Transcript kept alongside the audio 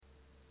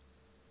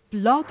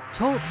Blog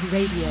Talk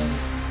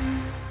Radio.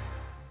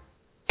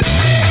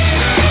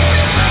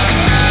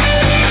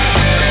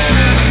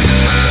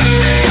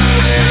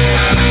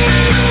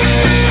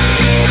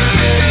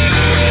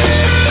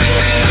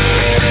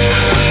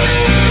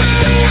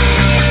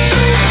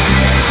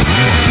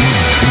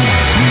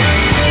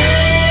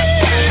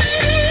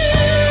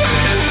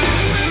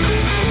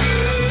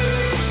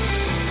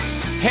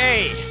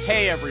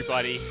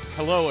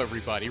 Hello,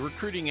 everybody.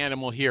 Recruiting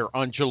Animal here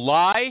on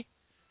July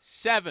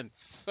 7th,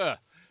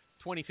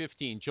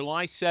 2015.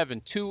 July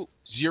 7,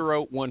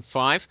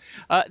 2015.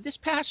 This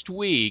past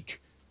week,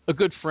 a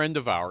good friend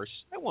of ours,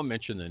 I won't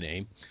mention the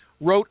name,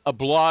 wrote a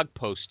blog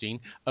posting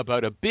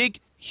about a big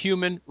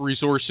human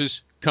resources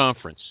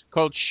conference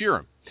called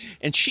SHRM.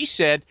 And she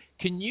said,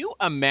 can you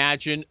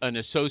imagine an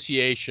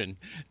association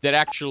that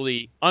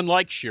actually,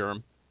 unlike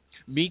SHRM,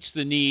 meets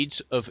the needs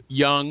of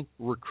young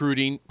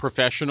recruiting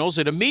professionals?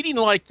 At a meeting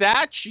like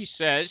that, she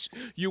says,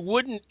 you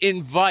wouldn't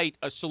invite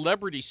a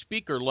celebrity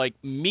speaker like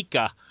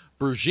Mika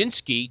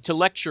Brzezinski to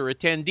lecture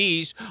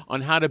attendees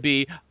on how to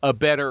be a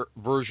better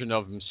version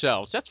of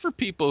themselves. That's for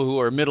people who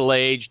are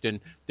middle-aged and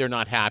they're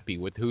not happy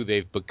with who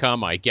they've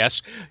become, I guess.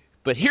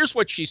 But here's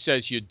what she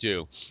says you'd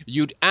do.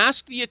 You'd ask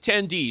the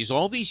attendees,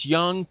 all these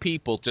young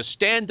people, to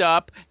stand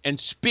up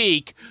and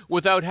speak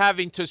without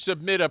having to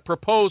submit a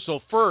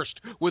proposal first,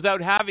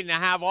 without having to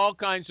have all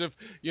kinds of,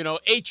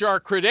 HR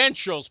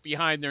credentials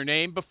behind their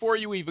name before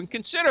you even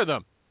consider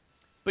them.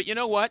 But you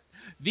know what?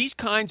 These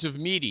kinds of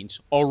meetings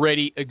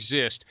already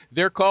exist.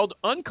 They're called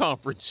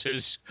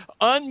unconferences.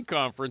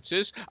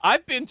 Unconferences.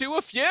 I've been to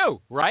a few,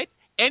 right?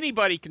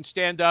 Anybody can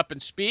stand up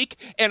and speak,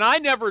 and I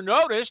never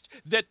noticed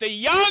that the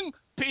young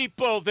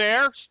people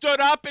there stood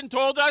up and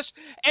told us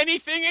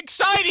anything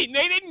exciting.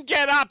 They didn't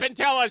get up and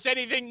tell us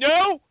anything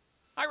new.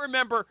 I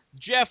remember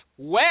Jeff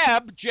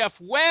Webb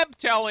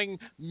telling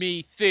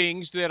me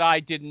things that I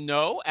didn't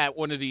know at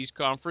one of these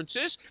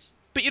conferences.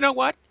 But you know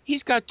what?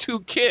 He's got 2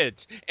 kids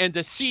and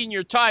a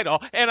senior title,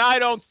 and I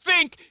don't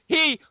think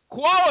he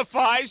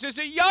qualifies as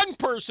a young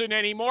person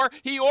anymore.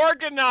 He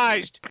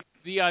organized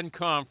the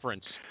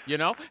unconference,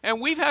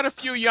 and we've had a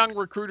few young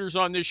recruiters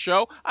on this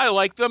show. I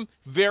like them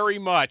very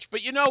much.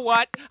 But you know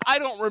what? I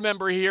don't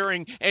remember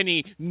hearing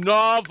any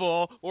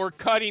novel or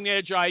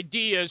cutting-edge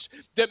ideas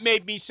that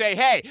made me say,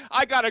 hey,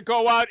 I got to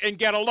go out and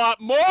get a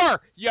lot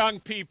more young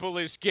people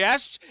as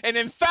guests. And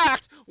in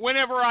fact,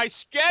 whenever I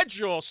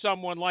schedule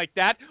someone like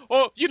that,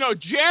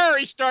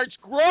 Jerry starts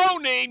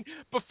groaning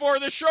before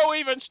the show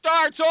even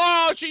starts.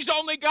 Oh, she's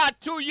only got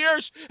 2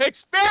 years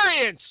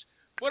experience.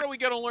 What are we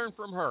going to learn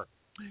from her?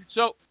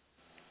 So,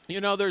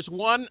 there's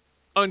one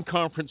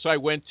unconference I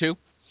went to,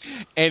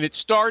 and it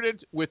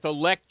started with a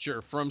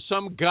lecture from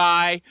some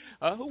guy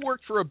who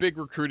worked for a big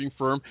recruiting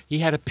firm. He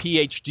had a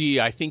PhD.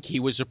 I think he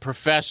was a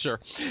professor.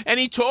 And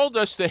he told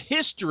us the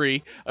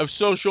history of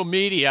social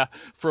media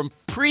from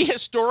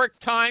prehistoric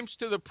times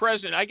to the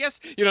present. I guess,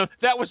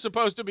 that was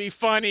supposed to be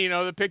funny,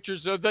 the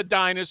pictures of the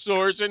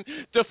dinosaurs and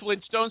the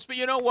Flintstones. But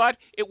you know what?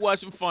 It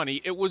wasn't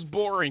funny. It was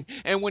boring.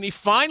 And when he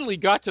finally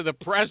got to the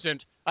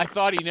present, I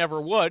thought he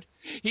never would.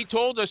 He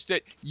told us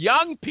that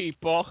young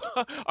people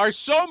are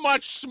so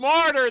much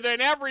smarter than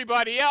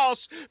everybody else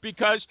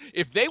because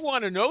if they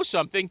want to know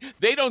something,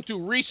 they don't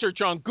do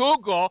research on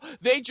Google.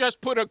 They just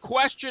put a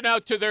question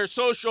out to their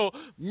social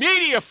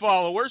media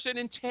followers, and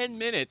in 10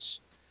 minutes,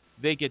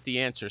 they get the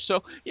answer.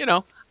 So,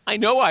 I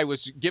know I was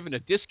given a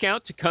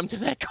discount to come to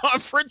that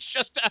conference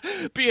just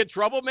to be a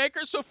troublemaker.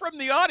 So from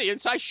the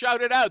audience, I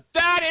shouted out,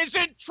 that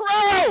isn't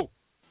true!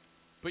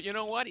 But you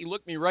know what? He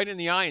looked me right in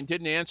the eye and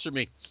didn't answer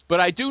me. But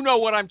I do know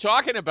what I'm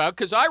talking about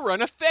because I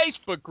run a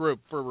Facebook group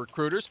for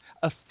recruiters,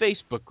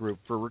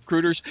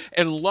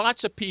 and lots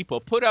of people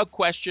put out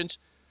questions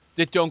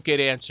that don't get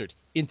answered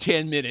in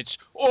 10 minutes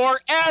or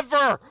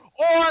ever.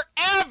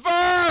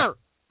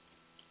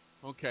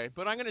 Okay,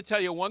 but I'm going to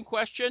tell you one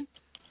question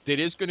that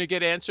is going to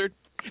get answered,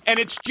 and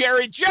it's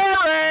Jerry.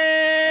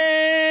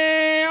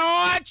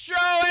 What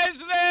show is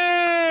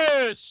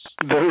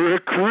this? The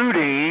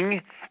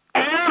Recruiting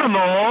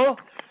Animal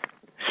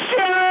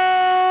Show!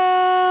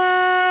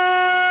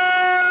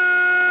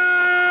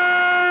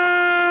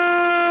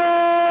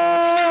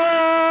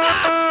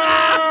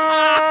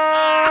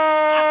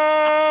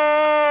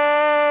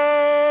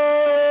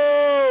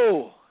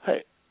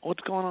 Hey,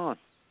 what's going on?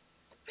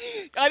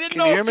 I didn't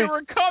know if you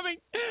were coming.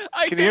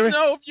 I didn't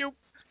know if you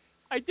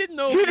didn't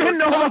know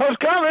I was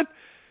coming?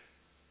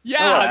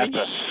 Yeah, that's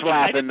a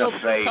slap in the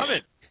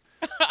face.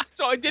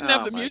 So I didn't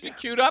have the music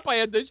queued up. I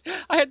had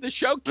the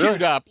show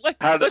queued up.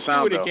 How did it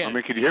sound, do it though? again. I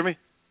mean, can you hear me?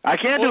 I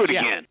can't do it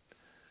again.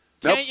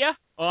 Nope. Can't you?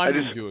 Oh, I'm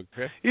going to do it,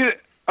 Chris.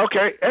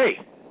 Okay.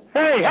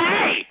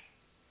 Hey!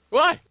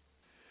 What?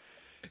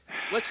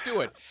 Let's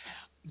do it.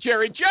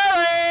 Jerry!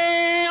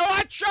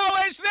 What show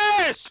is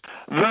this?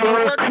 The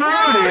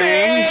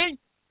Recruiting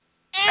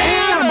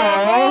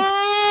Animal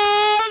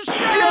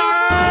Show!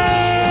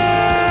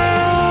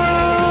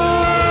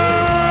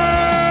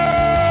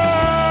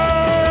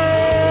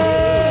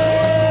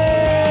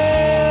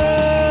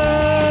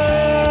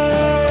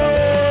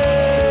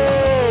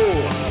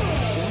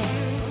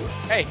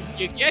 Hey,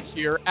 you get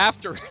here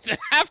after the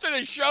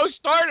show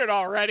started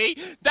already.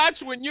 That's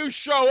when you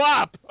show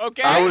up,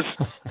 okay?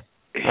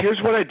 Here's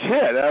what I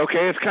did,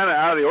 okay? It's kind of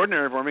out of the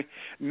ordinary for me.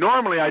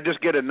 Normally, I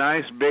just get a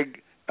nice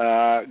big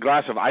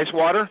glass of ice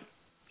water.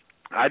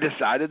 I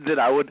decided that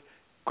I would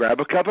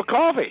grab a cup of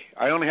coffee.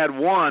 I only had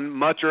one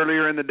much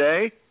earlier in the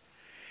day,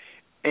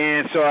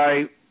 and so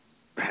I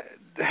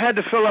had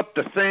to fill up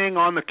the thing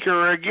on the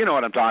Keurig. You know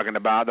what I'm talking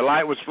about. The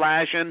light was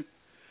flashing.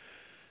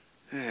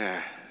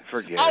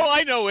 Forget it. All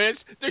I know is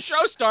the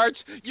show starts,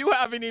 you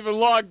haven't even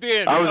logged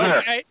in. I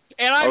was okay?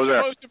 there. And I'm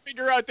there. supposed to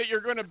figure out that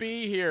you're going to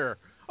be here.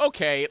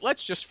 Okay, let's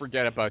just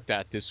forget about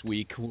that this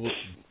week. We'll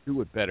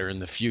do it better in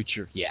the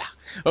future. Yeah.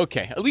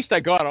 Okay, at least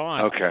I got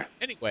on. Okay.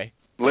 Anyway.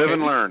 Live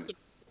and learn.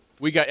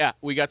 We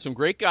got some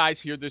great guys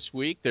here this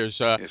week. There's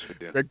yes, we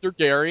do. Gregg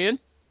Dourgarian.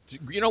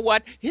 You know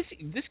what?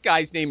 This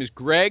guy's name is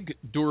Gregg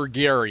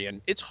Dourgarian.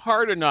 It's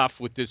hard enough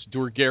with this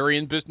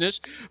Dourgarian business,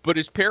 but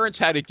his parents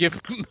had to give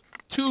him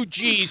 2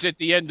 G's at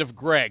the end of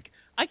Gregg.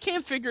 I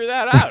can't figure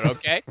that out,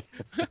 okay?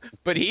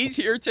 But he's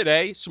here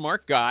today,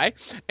 smart guy,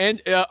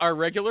 and our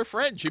regular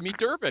friend, Jimmy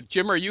Durbin.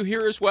 Jim, are you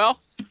here as well?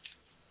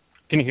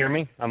 Can you hear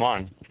me? I'm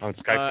on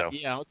Skype, though.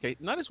 Yeah, okay.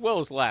 Not as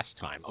well as last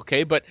time,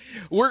 okay? But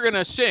we're going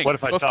to sing. What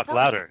if I talk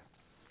louder?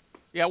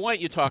 Yeah, why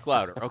don't you talk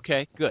louder,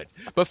 okay? Good.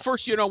 But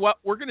first, you know what?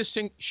 We're going to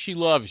sing She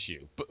Loves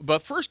You.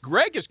 But first,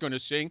 Gregg is going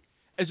to sing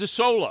as a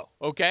solo,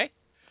 okay?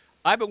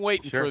 I've been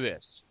waiting for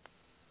this.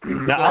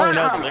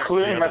 I'm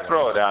clearing my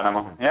throat,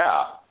 Animal.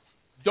 Yeah.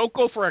 Don't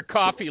go for a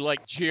coffee like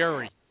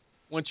Jerry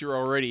once you're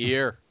already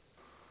here,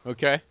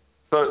 okay?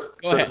 So,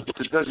 go ahead.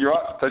 Does your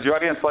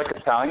audience like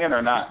Italian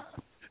or not?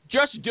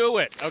 Just do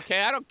it,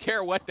 okay? I don't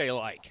care what they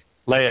like.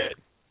 Lay it.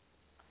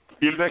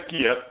 Il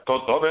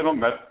vecchietto dove lo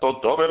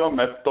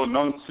metto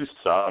non si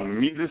sa,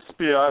 mi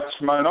dispiace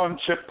ma non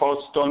c'è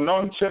posto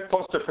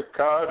per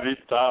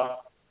carità.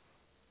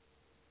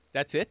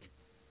 That's it?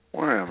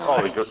 Where am I?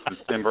 Oh, he goes to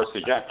the same verse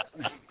again.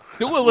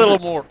 Do a little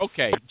more.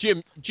 Okay,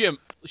 Jim,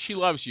 She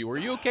Loves You. Are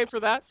you okay for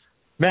that?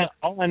 Man,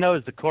 all I know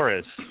is the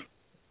chorus.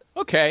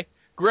 Okay.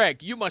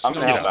 Gregg, you must know She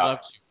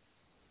Loves You.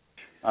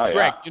 Oh, yeah.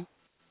 Gregg,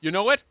 you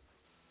know it?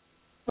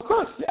 Of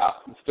course, yeah.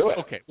 Let's do it.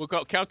 Okay, we'll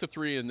go count to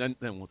 3 and then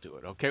we'll do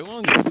it. Okay, well,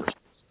 I'll go first.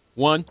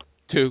 1,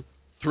 2,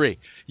 3.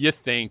 You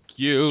think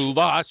you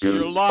lost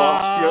your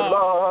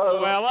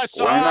love. Well, I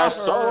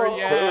saw her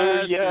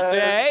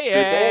yesterday.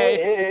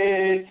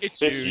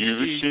 It's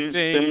you she's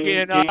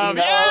thinking of.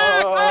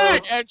 Yeah,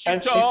 Gregg. And she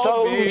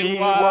told me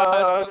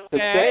what to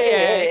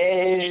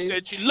say. She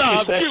said she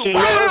loves you.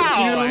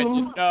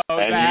 Wow.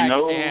 And you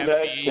know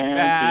that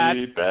can't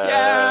be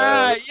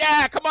bad.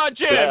 Yeah. Come on,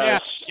 Jim. Yeah.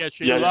 Yes,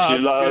 she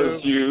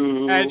loves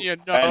you. And you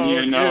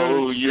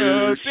know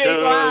you should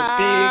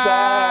be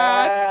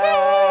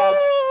glad.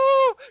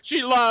 She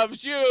loves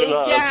you.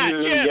 Jim.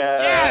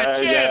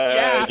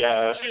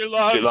 She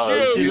loves you. She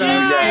loves you.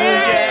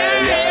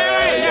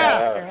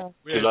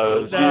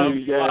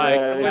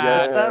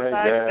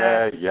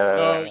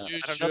 Oh, you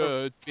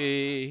should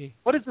be.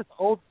 What is this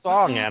old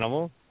song,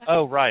 Animal?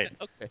 Oh, right.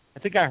 Okay. I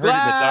think I heard it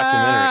in the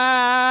documentary.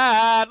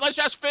 Let's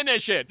just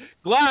finish it.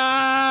 Glad.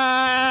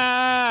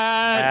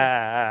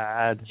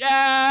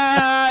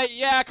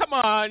 Yeah. Come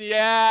on.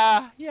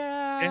 Yeah.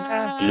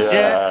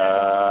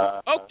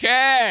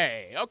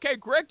 Okay,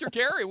 Gregg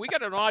Dourgarian, we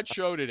got an odd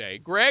show today.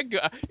 Gregg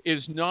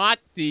is not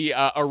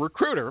a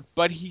recruiter,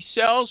 but he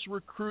sells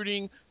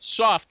recruiting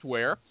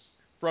software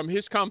from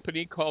his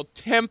company called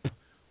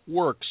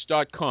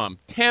tempworks.com.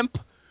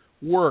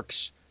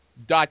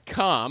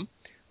 Tempworks.com.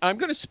 I'm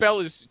going to spell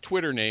his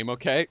Twitter name,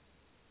 okay?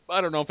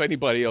 I don't know if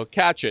anybody will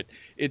catch it.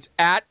 It's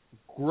at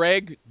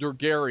Gregg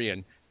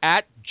Dourgarian,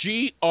 at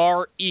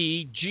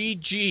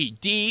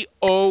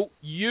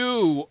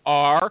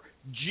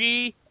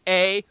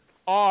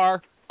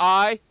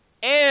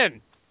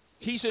GreggDourgarian.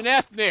 He's an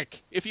ethnic,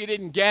 if you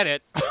didn't get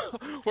it,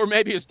 or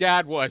maybe his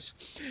dad was.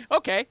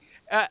 Okay,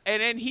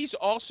 and then he's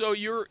also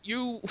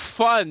you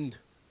fund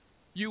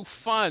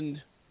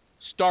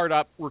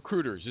startup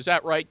recruiters. Is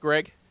that right,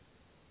 Gregg?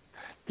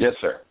 Yes,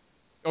 sir.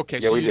 Okay,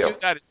 yeah, so we you do.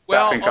 That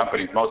staffing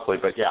companies mostly,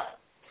 but yeah.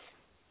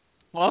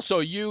 Also,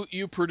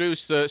 you produce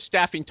the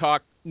Staffing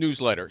Talk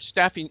newsletter,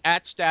 Staffing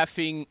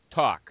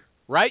Talk,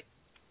 right?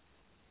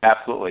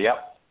 Absolutely,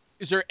 yep.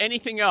 Is there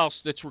anything else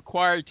that's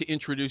required to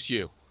introduce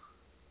you?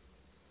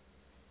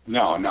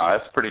 No,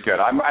 that's pretty good.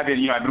 I've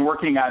been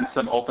working on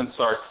some open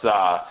source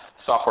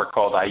software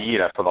called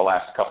AIDA for the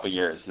last couple of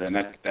years, and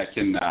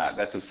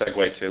that's a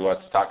segue to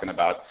what's talking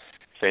about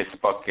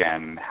Facebook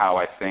and how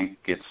I think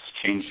it's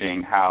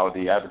changing how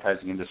the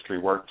advertising industry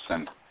works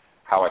and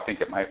how I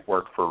think it might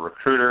work for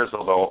recruiters,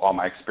 although all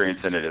my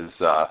experience in it is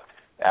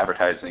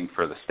advertising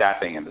for the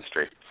staffing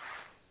industry.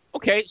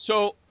 Okay,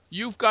 so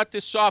you've got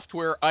this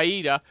software,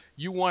 AIDA.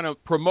 You want to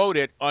promote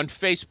it on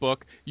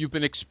Facebook. You've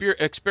been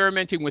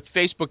experimenting with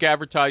Facebook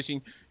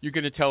advertising. You're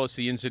going to tell us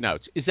the ins and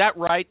outs. Is that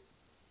right?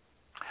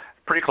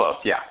 Pretty close,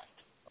 yeah.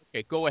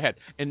 Okay, go ahead.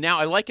 And now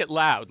I like it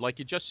loud, like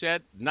you just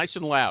said, nice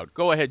and loud.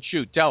 Go ahead,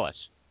 shoot, tell us.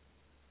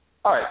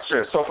 All right,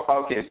 sure. So,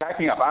 okay,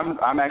 backing up,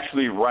 I'm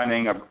actually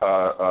running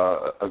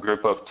a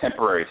group of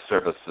temporary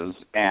services,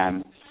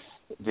 and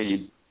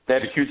they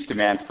have a huge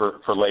demand for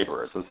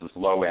laborers. This is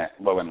low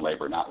end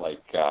labor, not like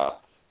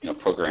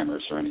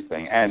programmers or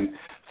anything. And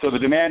so the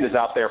demand is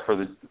out there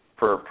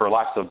for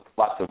lots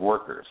of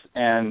workers.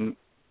 And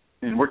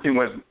in working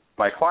with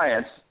my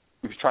clients,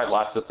 we've tried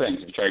lots of things.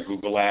 We've tried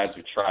Google Ads.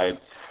 We've tried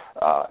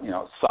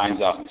signs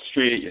out in the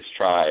street. We've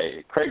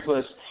tried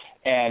Craigslist.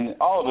 And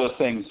all of those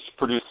things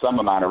produce some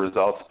amount of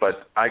results,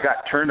 but I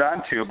got turned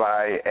on to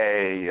by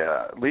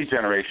a lead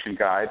generation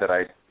guy that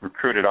I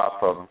recruited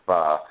off of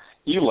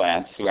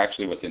Elance, who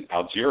actually was in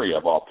Algeria,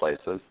 of all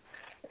places.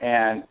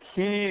 And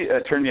he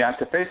turned me on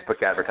to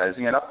Facebook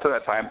advertising. And up to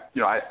that time,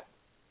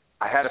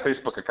 I had a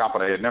Facebook account,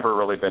 but I had never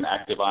really been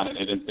active on it.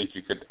 I didn't think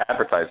you could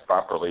advertise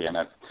properly in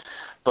it.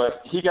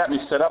 But he got me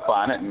set up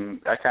on it, and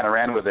I kind of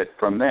ran with it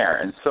from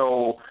there. And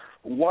so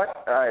what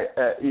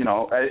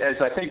as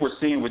I think we're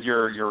seeing with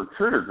your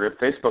recruiter group,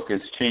 Facebook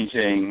is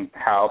changing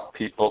how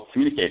people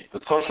communicate. The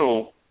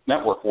social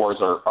network wars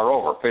are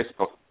over.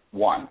 Facebook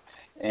won,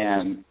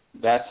 and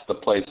that's the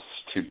place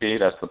to be.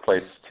 That's the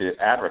place to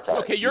advertise.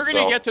 Okay, you're going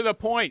to get to the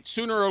point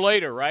sooner or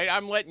later, right?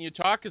 I'm letting you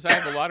talk because I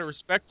have a lot of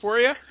respect for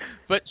you,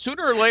 but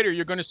sooner or later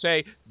you're going to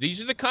say, these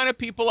are the kind of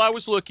people I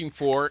was looking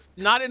for,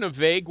 not in a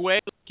vague way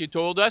like you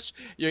told us,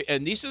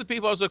 and these are the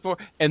people I was looking for,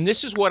 and this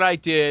is what I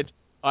did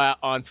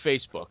on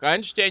Facebook. I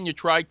understand you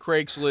tried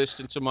Craigslist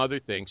and some other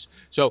things.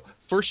 So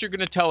first you're going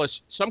to tell us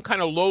some kind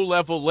of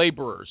low-level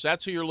laborers.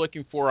 That's who you're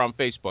looking for on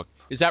Facebook.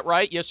 Is that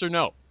right? Yes or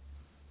no?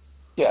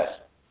 Yes.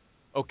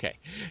 Okay.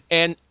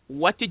 And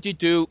what did you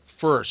do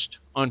first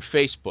on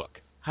Facebook?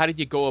 How did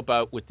you go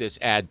about with this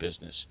ad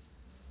business?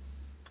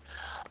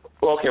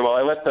 Okay, well,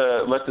 I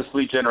let this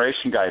lead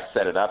generation guy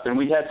set it up, and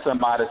we had some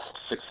modest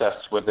success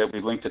with it.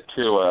 We linked it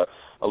to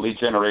a lead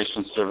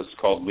generation service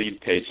called Lead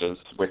Pages,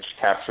 which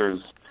captures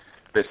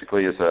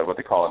basically is what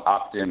they call an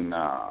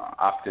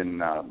opt-in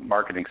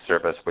marketing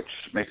service, which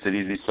makes it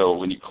easy. So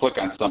when you click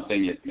on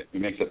something, it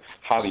makes it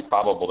highly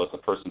probable that the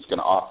person's going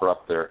to offer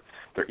up their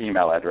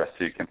email address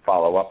so you can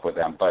follow up with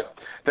them. But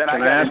then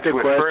Can I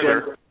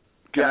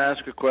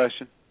ask a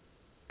question?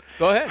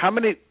 Go ahead. How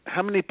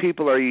many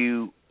people are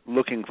you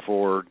looking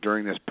for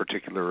during this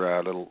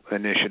particular little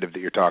initiative that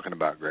you're talking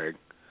about, Greg?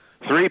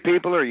 3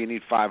 people, or you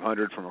need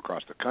 500 from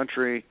across the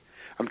country?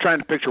 I'm trying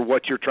to picture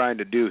what you're trying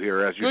to do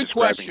here as you're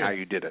describing how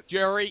you did it.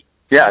 Jerry?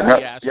 Yes.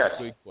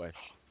 Good question.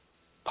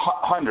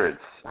 Hundreds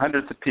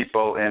of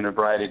people in a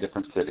variety of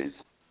different cities.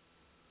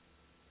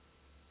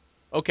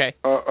 Okay.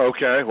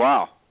 Okay,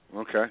 wow.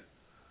 Okay.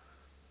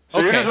 So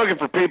you're just looking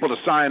for people to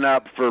sign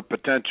up for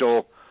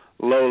potential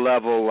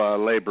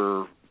low-level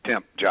labor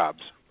temp jobs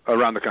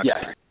around the country?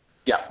 Yes.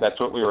 Yeah, that's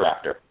what we were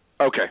after.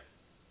 Okay.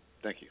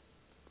 Thank you.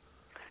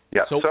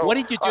 Yeah. So what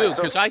did you do?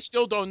 Because I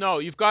still don't know.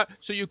 You've got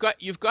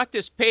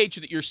this page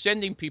that you're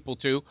sending people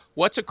to.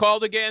 What's it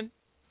called again?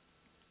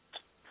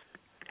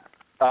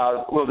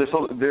 Well,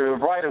 there are a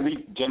variety of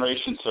lead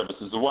generation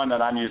services. The one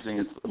that I'm using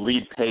is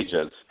Lead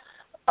Pages.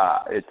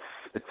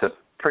 It's a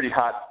pretty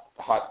hot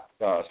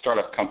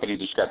startup company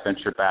that just got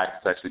venture backed.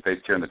 It's actually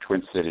based here in the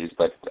Twin Cities,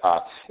 but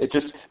it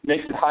just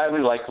makes it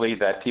highly likely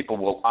that people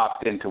will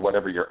opt into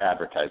whatever you're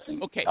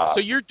advertising. Okay, so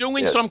you're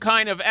doing some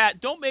kind of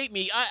ad. Don't make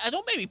me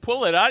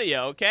pull it out of you.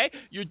 Okay,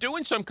 you're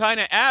doing some kind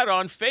of ad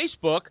on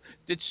Facebook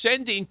that's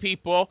sending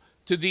people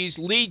to these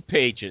lead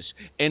pages,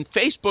 and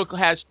Facebook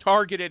has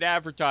targeted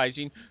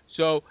advertising.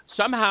 So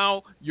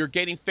somehow you're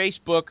getting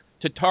Facebook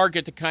to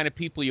target the kind of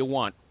people you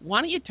want.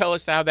 Why don't you tell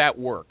us how that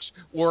works?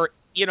 Or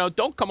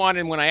don't come on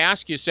in when I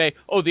ask you, say,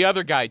 oh, the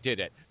other guy did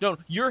it. No,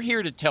 you're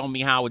here to tell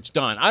me how it's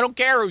done. I don't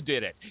care who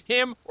did it,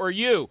 him or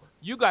you.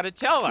 You got to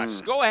tell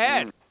us. Go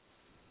ahead.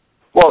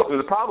 Well,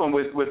 the problem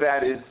with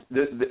that is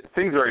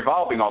things are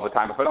evolving all the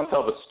time. If I don't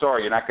tell the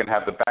story, you're not going to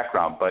have the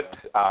background. But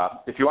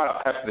if you want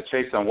to cut to the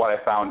chase on what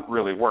I found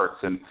really works,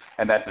 and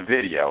that's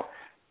video.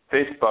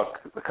 Facebook,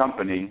 the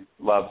company,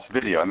 loves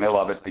video, and they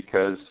love it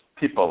because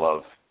people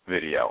love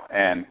video.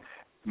 And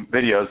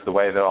video is the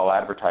way that all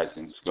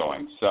advertising is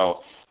going. So,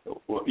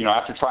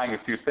 after trying a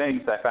few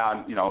things, I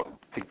found,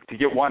 to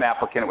get one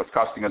applicant, it was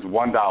costing us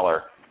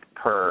 $1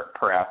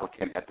 per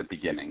applicant at the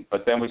beginning.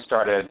 But then we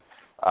started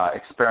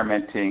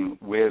experimenting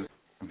with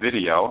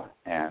video,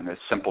 and a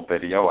simple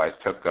video I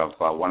took of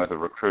one of the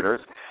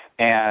recruiters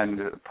and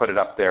put it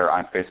up there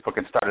on Facebook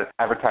and started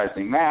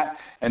advertising that,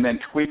 and then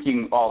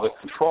tweaking all the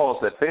controls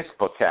that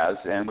Facebook has,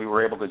 and we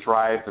were able to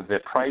drive the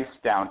price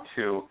down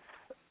to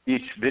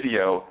each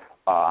video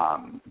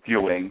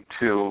viewing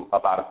to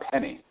about a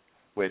penny,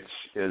 which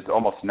is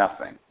almost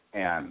nothing.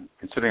 And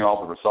considering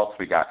all the results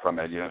we got from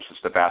it, it's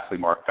just a vastly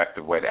more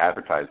effective way to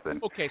advertise than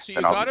all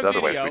these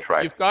other ways we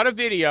tried. You've got a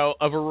video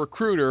of a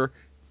recruiter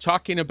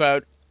talking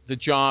about the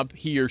job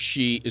he or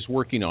she is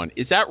working on.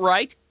 Is that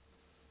right?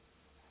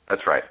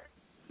 That's right.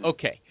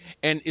 Okay.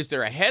 And is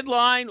there a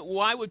headline?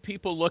 Why would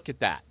people look at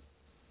that?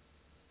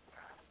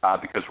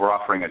 Because we're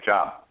offering a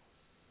job.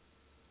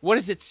 What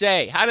does it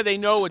say? How do they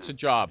know it's a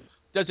job?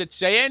 Does it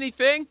say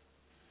anything?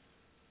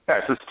 Yeah,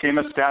 it says Team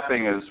of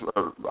Staffing is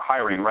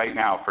hiring right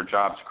now for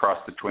jobs across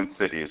the Twin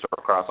Cities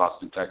or across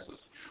Austin, Texas,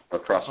 or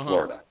across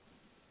Florida.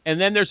 And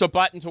then there's a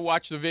button to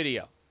watch the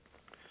video.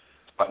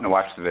 Button to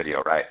watch the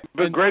video, right?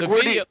 But Greg,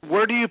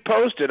 where do you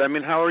post it? I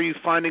mean, how are you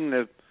finding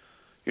the?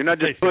 You're not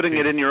just putting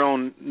it in your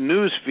own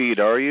news feed,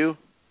 are you?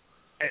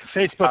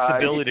 Facebook's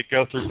ability to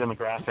go through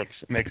demographics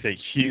makes a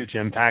huge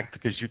impact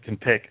because you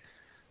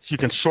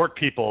can sort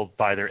people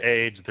by their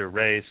age, their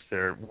race,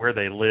 where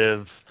they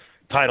live,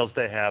 titles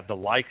they have, the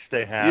likes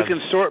they have. You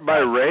can sort by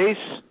race?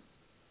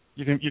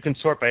 You can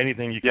sort by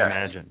anything you can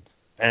imagine.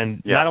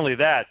 And not only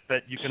that,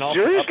 but you can also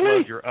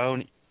upload your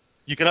own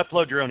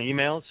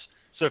emails.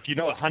 So if you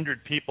know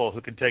 100 people who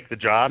can take the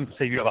job,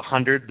 say you have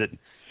 100 that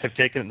have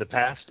taken it in the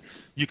past,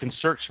 you can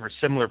search for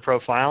similar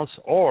profiles.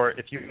 Or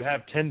if you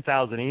have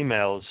 10,000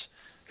 emails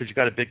because you've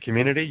got a big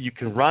community, you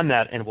can run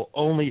that and it will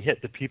only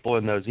hit the people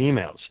in those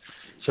emails.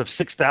 So if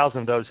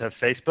 6,000 of those have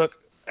Facebook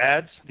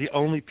ads, the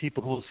only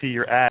people who will see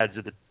your ads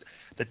are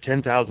the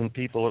 10,000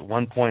 people at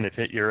one point have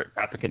hit your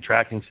applicant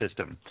tracking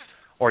system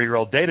or your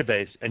old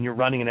database, and you're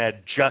running an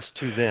ad just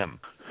to them.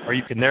 Or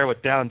you can narrow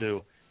it down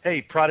to,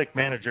 hey, product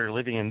manager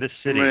living in this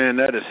city. Man,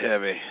 that is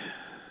heavy.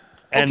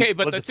 And okay,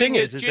 but the thing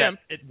is, Jim,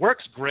 that it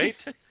works great.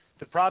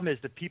 The problem is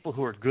the people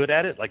who are good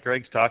at it, like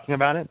Greg's talking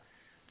about it,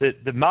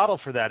 the model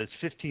for that is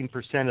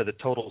 15% of the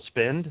total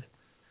spend.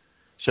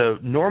 So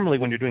normally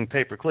when you're doing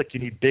pay-per-click, you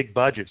need big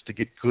budgets to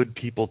get good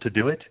people to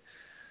do it.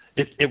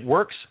 It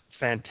works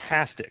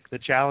fantastic. The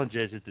challenge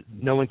is that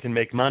no one can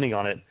make money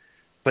on it.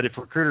 But if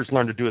recruiters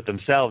learn to do it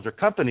themselves, or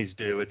companies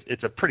do,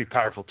 it's a pretty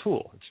powerful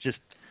tool. It's just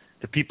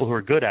the people who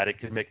are good at it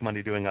can make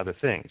money doing other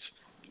things.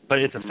 But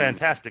it's a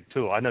fantastic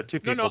tool. I know two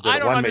people did it. I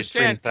don't One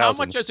understand. made $3,000. How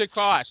much does it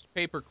cost,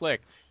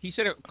 pay-per-click? He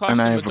said it costs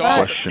And I him have a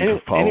 $1. question to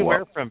follow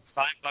Anywhere up. from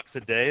 $5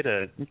 a day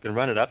to you can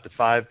run it up to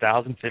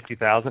 5,000,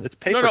 50,000. It's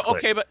pay-per-click. No,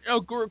 okay, but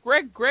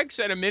Greg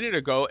said a minute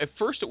ago, at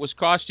first it was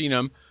costing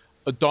him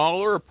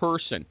 $1 a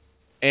person,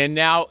 and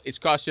now it's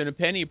costing a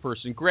penny a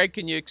person. Greg,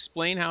 can you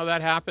explain how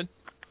that happened?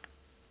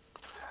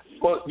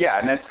 Well, yeah,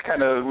 and that's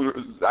kind of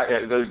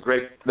the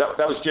great. That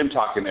was Jim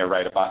talking there,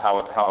 right, about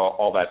how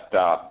all that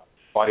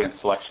audience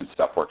selection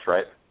stuff works,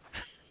 right?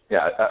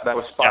 Yeah, that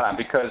was spot on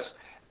because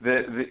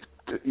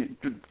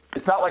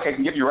it's not like I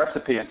can give you a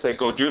recipe and say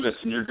go do this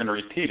and you're going to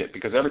repeat it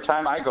because every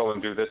time I go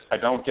and do this, I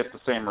don't get the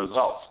same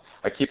results.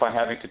 I keep on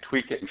having to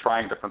tweak it and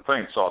trying different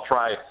things. So I'll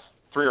try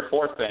 3 or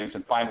 4 things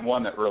and find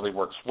one that really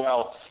works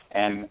well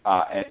and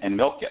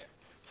milk it.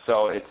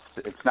 So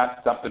it's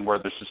not something where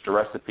there's just a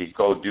recipe.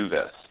 Go do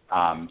this.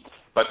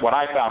 But what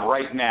I found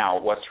right now,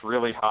 what's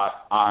really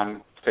hot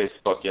on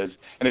Facebook is,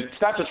 and it's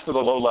not just for the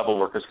low-level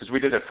workers, because we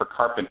did it for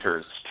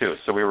carpenters too.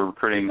 So we were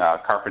recruiting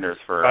carpenters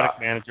for product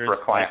managers, for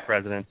a client. vice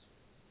presidents.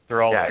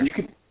 They're all and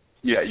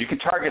you can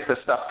target this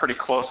stuff pretty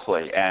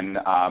closely, and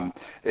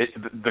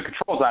the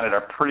controls on it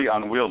are pretty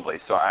unwieldy.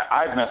 So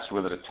I've messed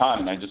with it a ton,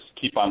 and I just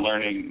keep on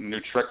learning new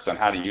tricks on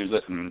how to use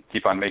it, and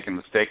keep on making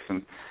mistakes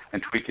and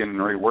tweaking and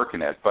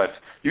reworking it. But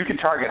you can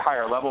target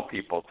higher level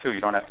people too.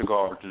 You don't have to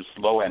go over to just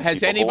low end. Has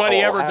people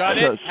anybody ever done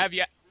it? Have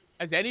you?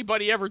 Has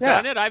anybody ever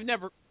done it? I've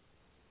never.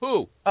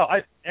 Who? Oh,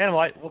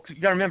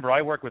 you got to remember,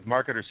 I work with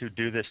marketers who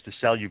do this to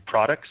sell you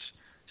products,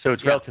 so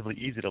it's relatively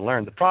easy to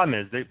learn. The problem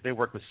is they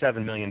work with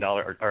 $7 million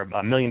or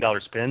 $1 million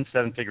spins,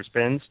 7-figure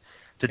spins,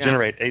 to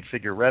generate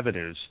 8-figure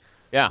revenues.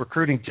 Yeah.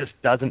 Recruiting just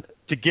doesn't.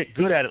 To get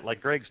good at it,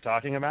 like Greg's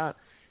talking about,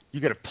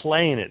 you got to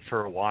play in it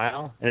for a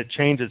while, and it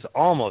changes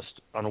almost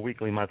on a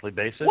weekly, monthly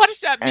basis. What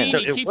does that mean?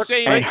 So He keeps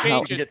saying it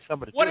changes.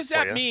 What does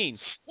that you. mean?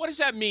 What does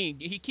that mean?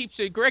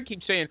 Greg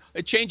keeps saying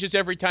it changes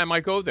every time I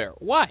go there.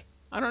 Why?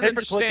 I don't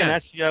Pay-per-click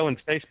understand. and SEO and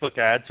Facebook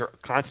ads are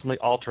constantly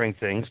altering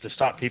things to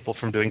stop people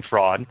from doing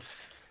fraud.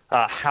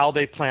 How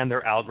they plan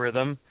their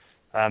algorithm,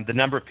 the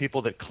number of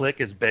people that click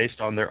is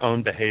based on their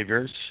own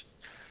behaviors.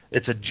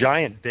 It's a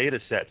giant data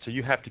set, so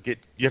you have to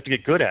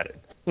get good at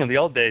it. In the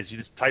old days, you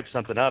just type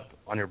something up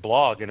on your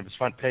blog and it was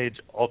front page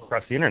all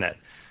across the internet.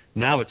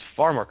 Now it's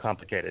far more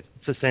complicated.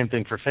 It's the same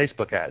thing for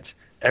Facebook ads.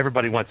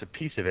 Everybody wants a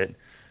piece of it,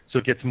 so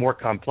it gets more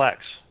complex.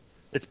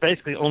 It's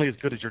basically only as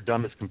good as your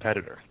dumbest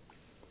competitor.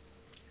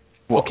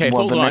 Well, okay, the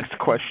on. next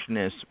question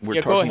is,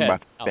 we're go talking ahead.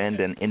 about spend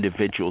and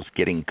individuals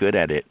getting good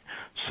at it.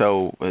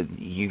 So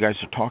you guys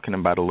are talking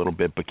about it a little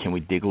bit, but can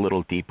we dig a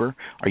little deeper?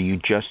 Are you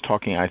just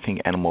talking, I think,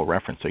 animal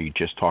reference, are you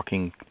just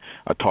talking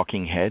a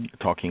talking head,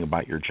 talking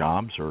about your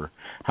jobs, or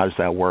how does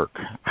that work?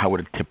 How would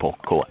a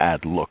typical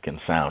ad look and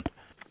sound?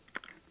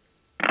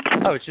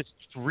 Oh, it's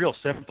real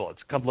simple. It's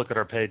come look at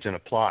our page and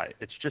apply.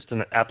 It's just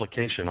an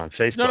application on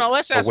Facebook. No,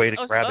 let's ask. A way to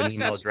grab an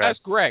email address.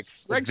 Ask Greg.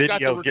 Greg's got the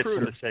video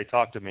recruiter. gets him to say,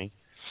 talk to me.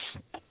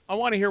 I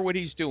want to hear what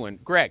he's doing.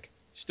 Greg,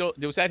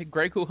 was that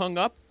Greg who hung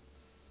up?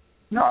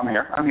 No, I'm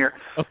here.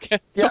 Okay.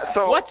 Yeah.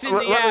 So what's in the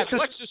ad? just,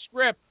 What's the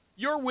script?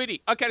 You're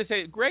witty. I gotta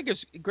say, Greg.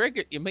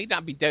 It may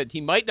not be dead.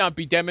 He might not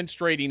be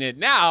demonstrating it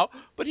now,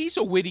 but he's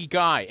a witty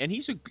guy and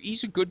he's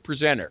a good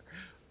presenter.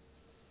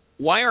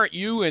 Why aren't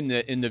you in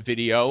the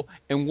video?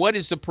 And what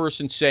is the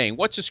person saying?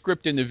 What's the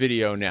script in the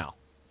video now?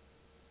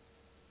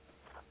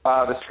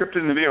 The script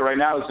in the video right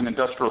now is an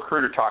industrial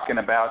recruiter talking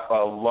about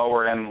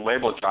lower-end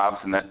label jobs,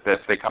 and that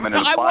if they come in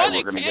and apply,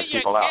 we're going to get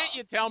people out. Can't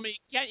you tell me?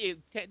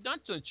 Not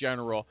so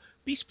general.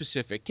 Be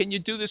specific. Can you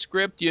do the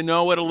script? Do you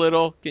know it a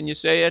little? Can you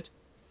say it?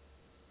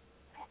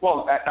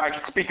 Well, I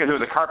can speak to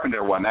the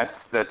carpenter one.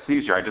 That's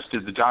easier. I just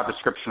did the job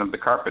description of the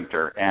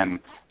carpenter, and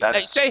that's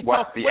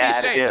what the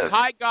ad is.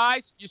 Hi,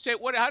 guys. You say,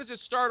 how does it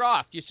start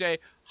off? You say,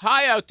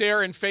 hi out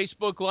there in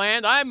Facebook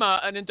land. I'm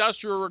an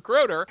industrial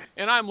recruiter,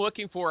 and I'm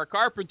looking for a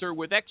carpenter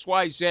with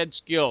XYZ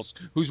skills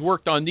who's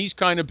worked on these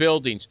kind of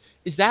buildings.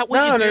 Is that what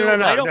you do?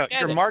 No.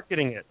 You're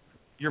marketing it.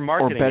 You're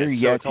marketing it. Or better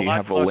yet, so do you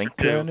have a link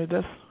to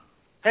this?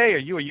 Hey, are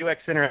you a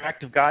UX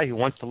interactive guy who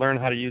wants to learn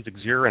how to use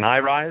Xur and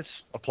iRise?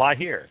 Apply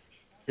here.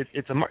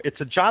 It's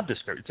a job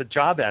description. It's a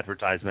job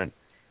advertisement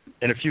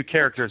in a few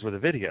characters with a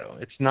video.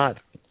 It's not,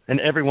 and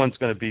everyone's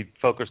going to be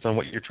focused on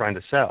what you're trying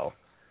to sell.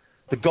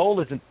 The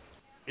goal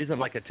isn't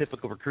like a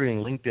typical recruiting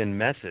LinkedIn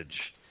message.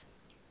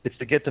 It's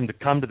to get them to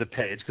come to the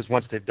page, because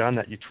once they've done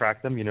that, you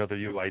track them, you know their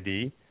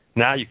UID.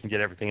 Now you can get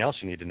everything else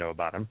you need to know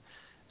about them.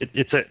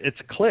 It's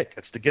a click.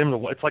 It's to get them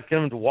to. It's like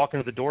getting them to walk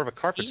into the door of a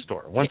carpet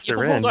store. Once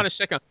they're in. Hold on a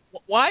second.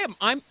 Why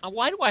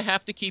do I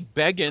have to keep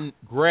begging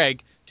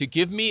Gregg to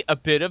give me a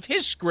bit of his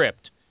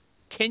script?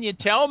 Can you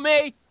tell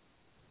me?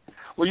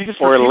 Well, you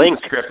just or a link.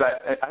 The script.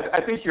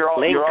 I think you're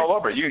all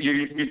over it. You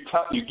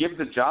give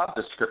the job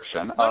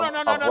description of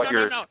what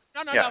you're. No.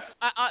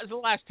 The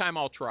last time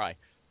I'll try.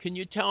 Can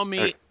you tell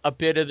me a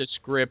bit of the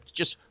script?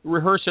 Just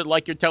rehearse it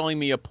like you're telling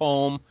me a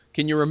poem.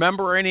 Can you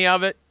remember any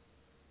of it?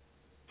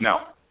 No,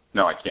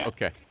 I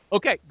can't.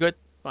 Okay, good,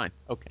 fine.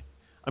 Okay,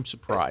 I'm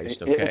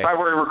surprised. Okay. If I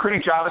were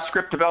recruiting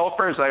JavaScript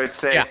developers, I would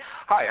say,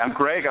 Hi, I'm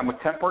Gregg. I'm with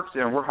TempWorks,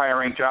 and we're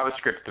hiring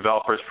JavaScript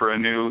developers for a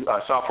new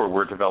software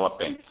we're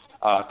developing.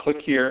 Click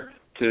here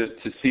to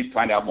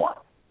find out more.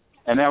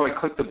 And then I would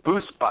click the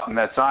boost button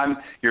that's on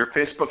your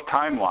Facebook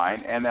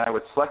timeline, and then I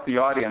would select the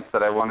audience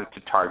that I wanted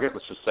to target.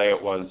 Let's just say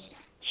it was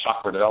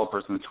software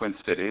developers in the Twin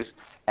Cities,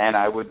 and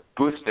I would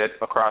boost it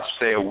across,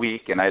 say, a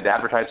week, and I'd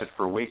advertise it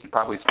for a week and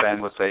probably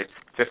spend, let's say,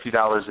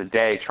 $50 a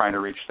day trying to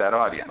reach that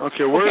audience.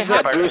 Okay, where's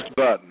that boost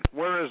button?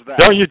 Where is that?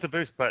 Don't use the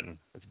boost button.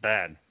 It's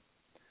bad.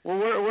 Well,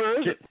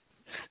 where is it?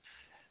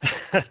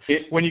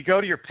 When you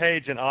go to your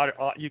page and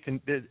you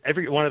can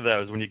every one of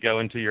those. When you go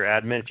into your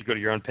admin, if you go to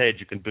your own page,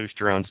 you can boost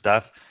your own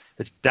stuff.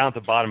 It's down at the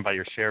bottom by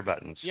your share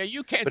buttons. Yeah,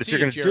 you can't but see if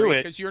you're it,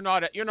 Jerry, because you're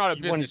not a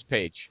business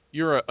page.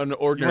 You're an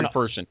ordinary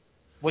person.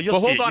 Well, you'll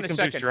hold see on you a can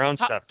second. boost your own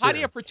stuff How too. do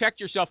you protect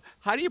yourself?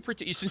 How do you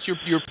protect since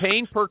you're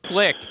paying per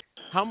click?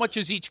 How much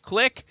is each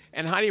click,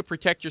 and how do you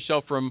protect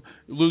yourself from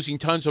losing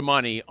tons of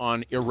money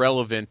on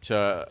irrelevant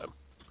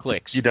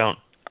clicks? You don't.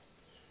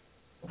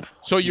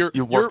 So you're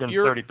working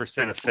 30%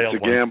 of sales.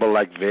 It's a gamble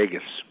like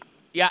Vegas.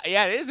 Yeah,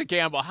 it is a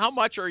gamble. How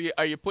much are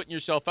you putting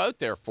yourself out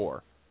there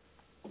for?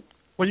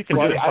 Well, you can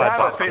do it. I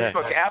have a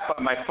Facebook app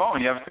on my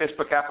phone. You have a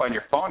Facebook app on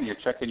your phone. You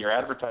check in your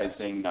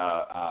advertising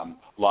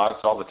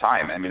logs all the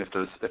time. I mean, if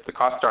the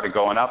cost started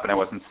going up and I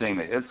wasn't seeing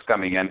the hits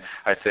coming in,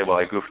 I'd say, well,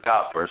 I goofed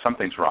up or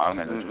something's wrong.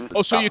 And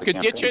so you could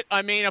ditch it.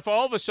 I mean, if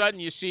all of a sudden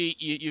you see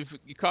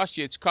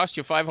it's cost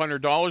you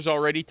 $500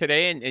 already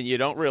today, and you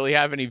don't really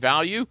have any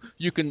value,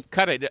 you can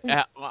cut it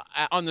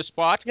on the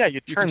spot. Yeah, you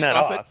turn that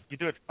off. You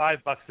do it $5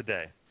 a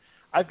day.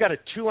 I've got a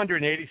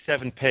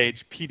 287-page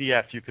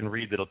PDF you can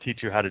read that'll teach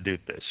you how to do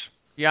this.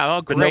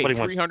 Yeah, great.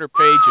 300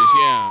 pages,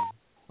 yeah.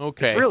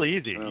 Okay. It's really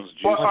easy.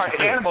 Well, all right,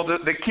 Animal,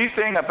 the key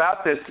thing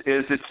about this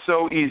is it's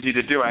so easy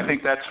to do. I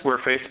think that's where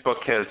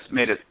Facebook has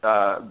made it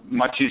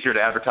much easier to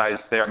advertise.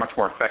 They are much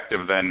more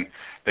effective than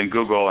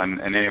Google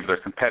and any of their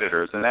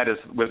competitors. And that is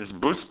with this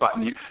boost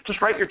button, you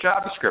just write your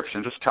job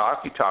description. Just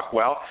talk. You talk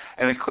well.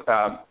 And then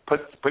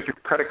put your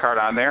credit card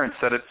on there and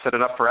set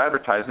it up for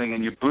advertising,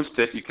 and you boost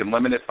it. You can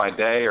limit it by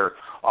day or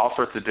all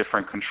sorts of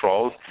different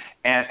controls.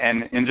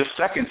 And in just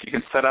seconds, you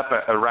can set up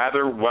a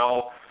rather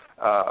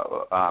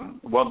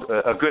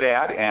a good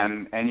ad,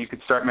 and you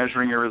could start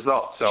measuring your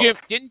results. So,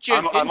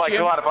 unlike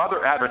a lot of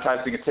other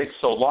advertising, it takes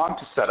so long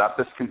to set up.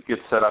 This can get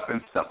set up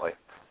instantly.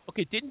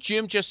 Okay, didn't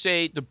Jim just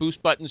say the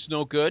boost button's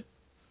no good?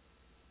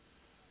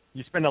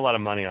 You spend a lot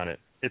of money on it.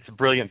 It's a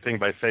brilliant thing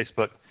by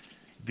Facebook.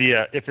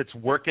 If it's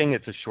working,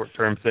 it's a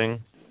short-term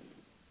thing.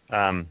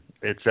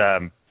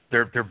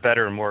 They're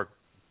better and more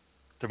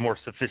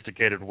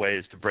sophisticated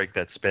ways to break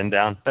that spin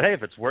down. But hey,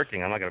 if it's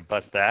working, I'm not going to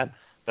bust that.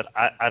 But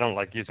I don't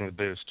like using the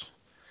boost.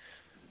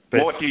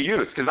 But what do you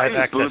use? Because I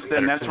use boost,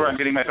 and that's where I'm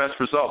getting my best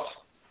results.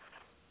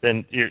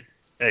 Then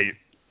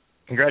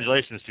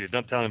congratulations to you.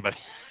 Don't tell anybody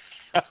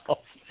else.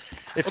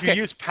 If you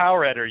use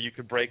Power Editor, you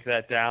could break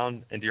that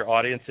down into your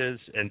audiences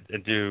and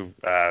do.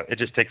 It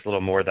just takes a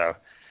little more though.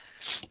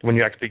 When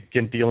you actually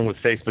begin dealing with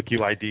Facebook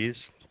UIDs.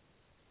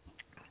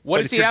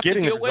 What does he have to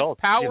deal with?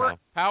 Results,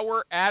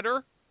 Power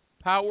Editor.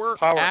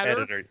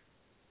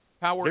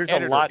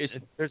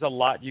 There's a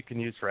lot you can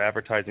use for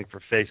advertising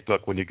for Facebook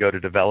when you go to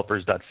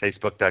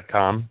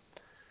developers.facebook.com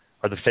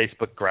or the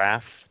Facebook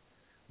Graph,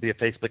 via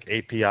Facebook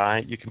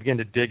API. You can begin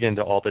to dig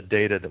into all the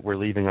data that we're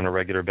leaving on a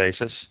regular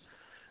basis.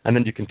 And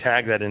then you can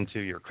tag that into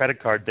your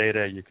credit card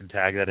data. You can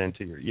tag that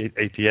into your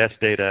ATS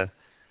data.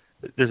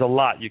 There's a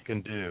lot you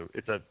can do.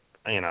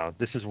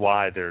 This is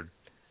why they're,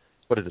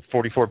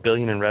 $44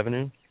 billion in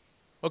revenue?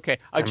 Okay,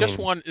 my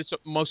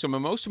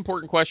most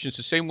important question is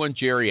the same one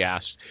Jerry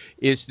asked.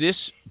 Is this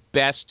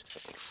best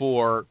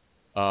for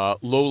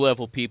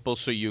low-level people,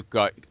 so you've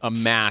got a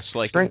mass?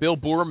 Like Bill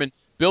Boorman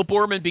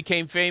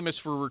became famous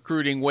for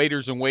recruiting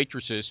waiters and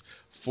waitresses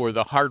for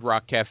the Hard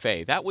Rock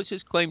Cafe. That was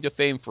his claim to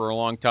fame for a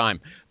long time.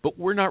 But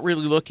we're not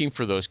really looking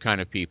for those kind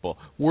of people.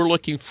 We're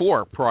looking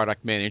for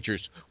product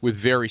managers with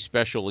very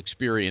special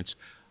experience.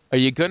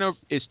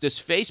 Does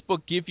Facebook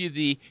give you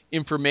the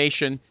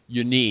information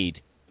you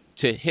need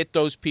to hit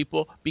those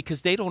people? Because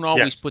they don't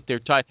always put their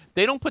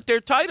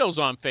titles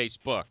on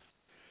Facebook.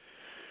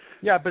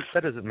 Yeah, but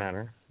that doesn't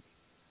matter.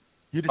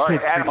 You just all right,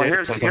 Adam,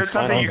 here's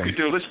something you could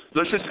do.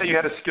 Let's just say you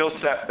had a skill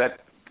set that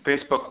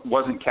Facebook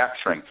wasn't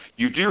capturing.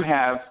 You do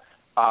have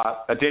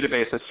a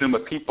database, assume,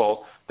 of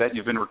people that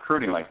you've been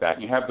recruiting like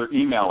that. You have their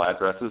email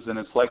addresses, and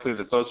it's likely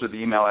that those are the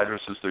email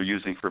addresses they're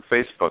using for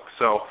Facebook.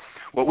 So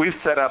what we've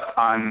set up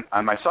on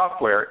my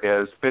software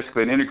is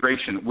basically an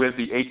integration with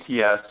the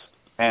ATS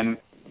and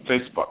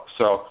Facebook.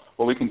 So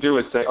what we can do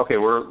is say, okay,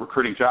 we're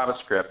recruiting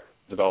JavaScript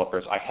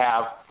developers. I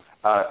have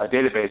a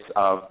database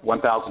of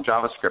 1,000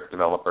 JavaScript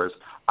developers.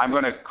 I'm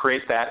going to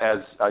create that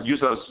as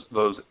use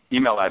those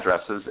email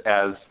addresses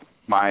as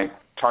my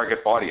target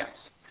audience.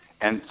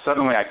 And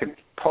suddenly I can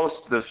post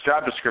this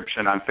job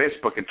description on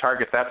Facebook and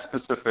target that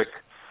specific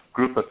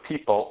group of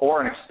people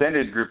or an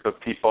extended group of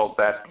people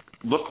that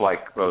look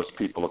like those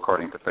people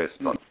according to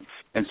Facebook.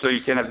 And so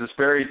you can have this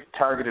very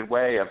targeted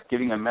way of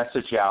getting a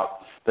message out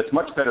that's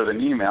much better than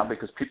email,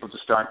 because people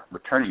just aren't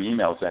returning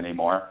emails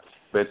anymore.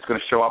 But it's going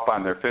to show up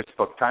on their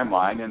Facebook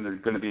timeline, and they're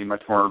going to be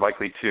much more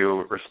likely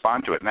to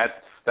respond to it. And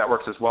that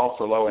works as well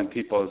for low-end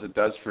people as it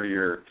does for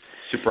your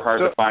super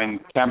hard-to-find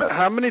chemists.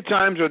 How many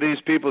times are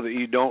these people that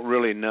you don't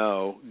really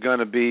know going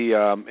to be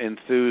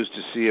enthused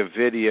to see a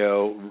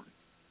video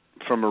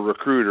from a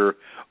recruiter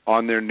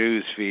on their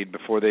news feed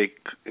before they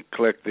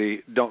click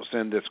the "Don't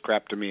send this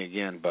crap to me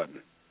again"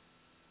 button?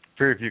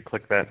 Very few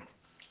click that.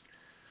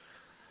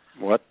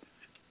 What?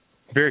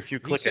 Very few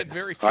click it.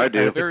 I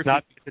do. If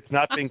it's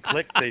not being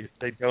clicked,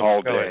 they don't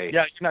all show day. it.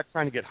 Yeah, you're not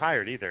trying to get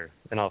hired either,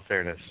 in all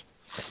fairness.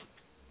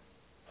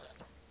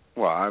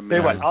 Well, I mean, tell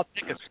you what, I'll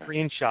take a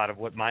screenshot of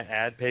what my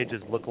ad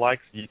pages look like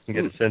so you can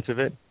get a sense of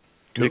it.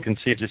 Cool. You can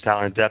see just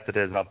how in-depth it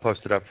is. I'll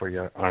post it up for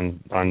you on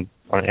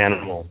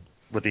Animal,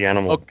 with the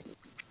Animal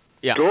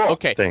Yeah, cool.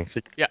 Okay. thing. So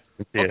yeah.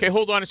 Okay,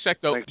 hold on a sec,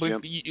 though. Thanks,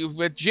 Jim.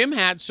 But Jim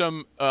had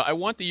some, I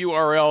want the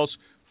URLs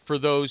for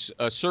those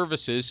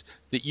services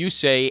that you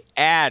say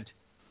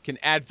can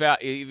add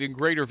even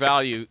greater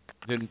value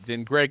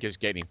than Gregg is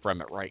getting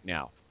from it right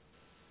now.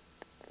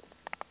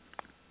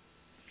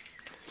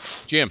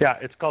 Jim. Yeah,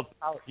 it's called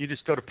Power. You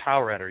just go to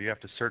Power Editor. You have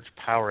to search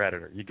Power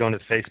Editor. You go into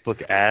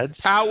Facebook ads.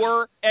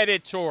 Power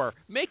Editor.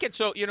 Make it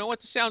so, you know what,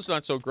 the sound's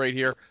not so great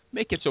here.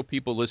 Make it so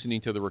people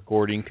listening to the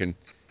recording can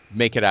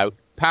make it out.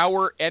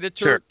 PowerEditor.com.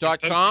 Sure. I'm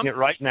posting it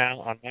right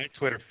now on my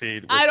Twitter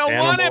feed. I don't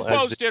want it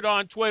posted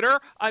on Twitter.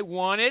 I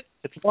want it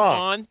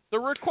on the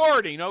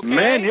recording, okay?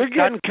 Man, you're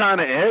getting kind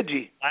of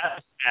edgy.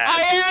 I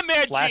am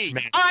edgy.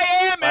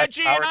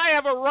 And I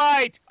have a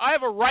right. I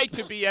have a right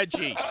to be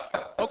edgy.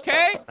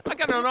 Okay? I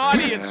got an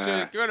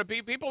audience.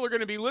 People are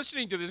going to be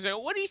listening to this.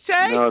 What did he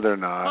say? No, they're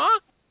not. Huh?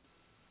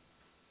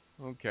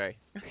 Okay.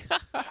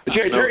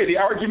 Jerry, the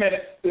argument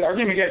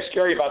gets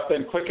scary about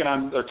them clicking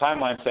on their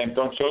timeline saying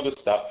don't show this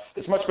stuff.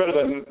 It's much better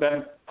than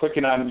them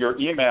clicking on your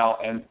email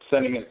and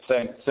sending it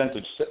saying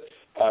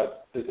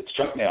it's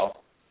junk mail.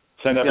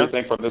 Send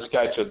everything from this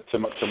guy to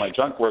my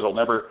junk, where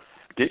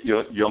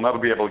you'll never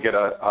be able to get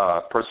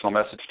a personal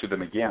message to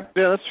them again.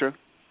 Yeah, that's true.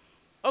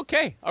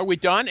 Okay, are we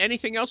done?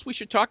 Anything else we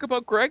should talk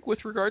about, Gregg, with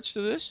regards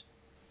to this?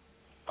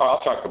 Oh, I'll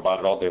talk about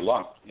it all day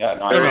long. Yeah,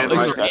 no,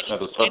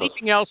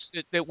 anything else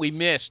that we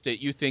missed that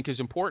you think is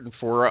important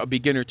for a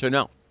beginner to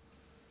know?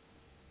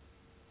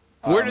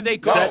 Where do they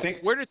go?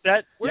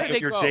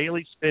 If your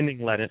daily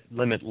spending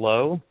limit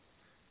low,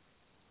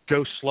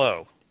 go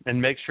slow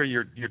and make sure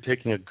you're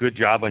taking a good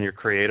job on your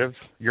creative,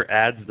 your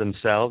ads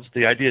themselves.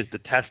 The idea is to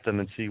test them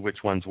and see which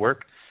ones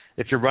work.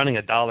 If you're running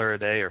 $1 a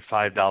day or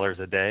 $5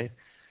 a day,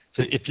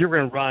 so if you're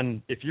going to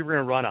run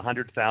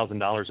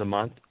 $100,000 a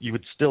month, you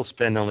would still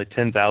spend only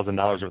 $10,000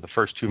 over the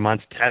first 2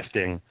 months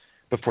testing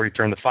before you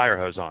turn the fire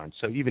hose on.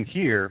 So even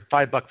here,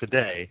 $5 a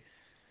day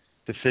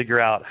to figure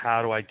out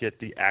how do I get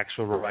the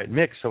actual right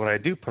mix. So when I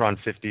do put on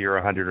 $50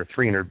 or $100 or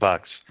 $300,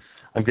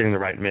 I'm getting the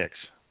right mix.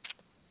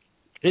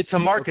 It's a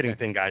marketing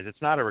thing, guys.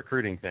 It's not a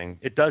recruiting thing.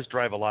 It does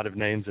drive a lot of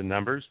names and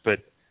numbers, but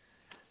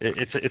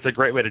it's a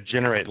great way to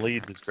generate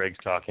leads, as Gregg's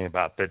talking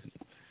about. But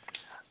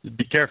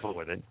be careful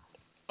with it.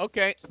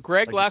 Okay,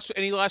 Gregg,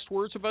 any last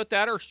words about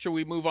that, or should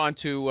we move on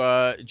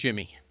to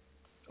Jimmy?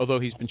 Although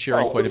he's been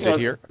sharing quite a bit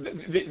here.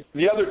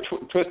 The other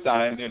twist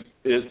on it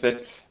is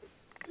that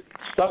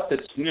stuff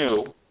that's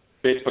new,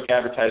 Facebook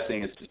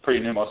advertising is pretty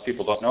new. Most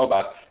people don't know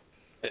about.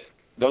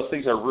 those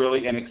things are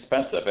really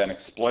inexpensive and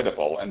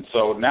exploitable. And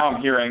so now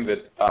I'm hearing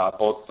that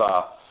both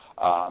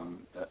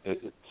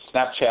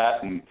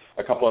Snapchat and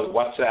a couple of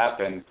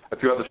WhatsApp and a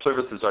few other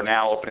services are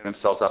now opening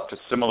themselves up to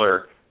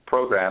similar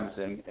programs.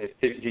 And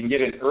if you can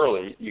get in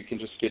early, you can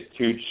just get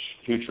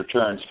huge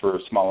returns for a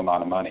small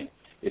amount of money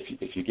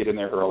if you get in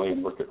there early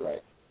and work it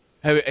right.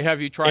 Have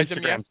you tried them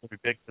yet? Instagram's going to be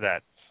big for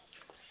that.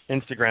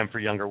 Instagram for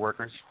younger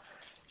workers.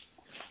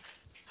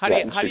 How do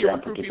you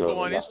recruit people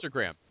on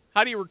Instagram?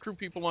 How do you recruit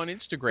people on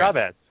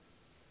Instagram?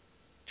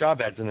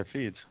 Job ads in their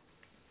feeds.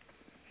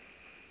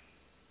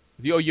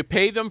 You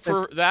pay them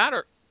for that,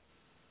 or?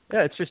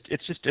 Yeah,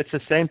 it's the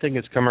same thing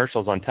as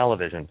commercials on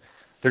television.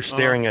 They're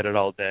staring at it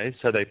all day,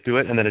 so they do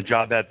it, and then a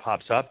job ad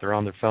pops up. They're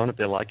on their phone. If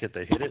they like it,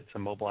 they hit it. It's a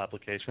mobile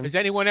application. Has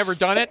anyone ever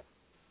done it?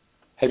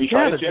 Have you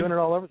tried it, Jim? They're doing it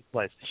all over the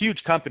place. Huge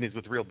companies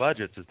with real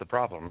budgets is the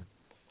problem.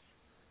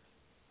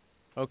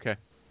 Okay.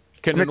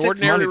 Can an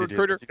ordinary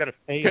recruiter?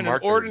 Can an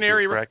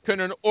ordinary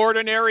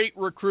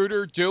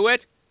recruiter do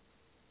it?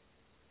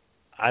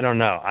 I don't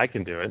know. I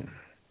can do it.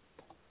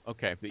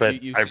 Okay, but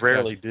I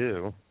rarely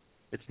do.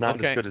 It's not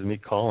as good as me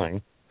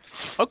calling.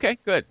 Okay,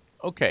 good.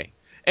 Okay.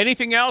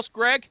 Anything else,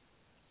 Gregg?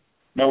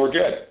 No, we're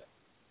good.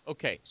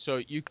 Okay, so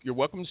you're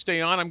welcome to stay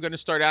on. I'm going to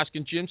start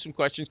asking Jim some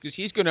questions because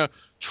he's going to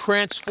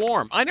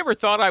transform. I never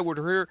thought I would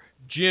hear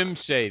Jim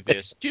say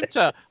this. Jim's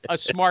a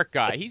smart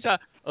guy. He's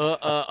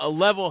a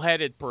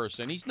level-headed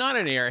person. He's not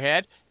an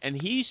airhead, and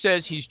he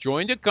says he's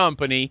joined a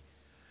company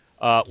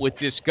with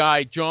this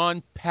guy,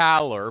 John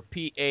Paller,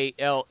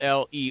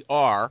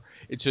 P-A-L-L-E-R.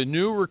 It's a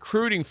new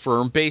recruiting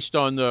firm based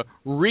on the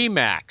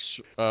RE/MAX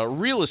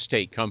real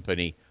estate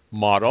company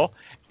model,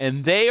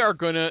 and they are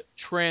going to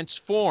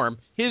transform,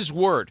 his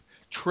word,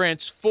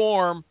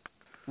 transform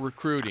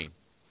recruiting.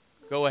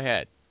 Go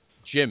ahead,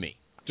 Jimmy,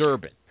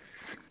 Durbin.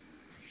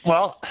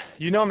 Well,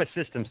 I'm a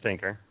systems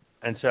thinker,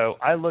 and so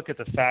I look at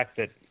the fact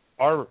that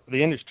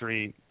the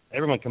industry,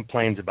 everyone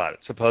complains about it.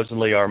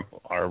 Supposedly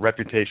our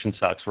reputation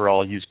sucks. We're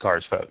all used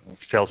cars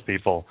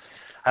salespeople.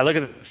 I look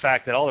at the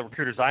fact that all the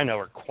recruiters I know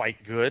are quite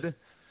good,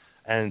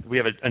 and we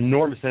have an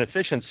enormous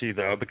inefficiency,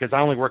 though, because I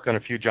only work on a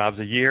few jobs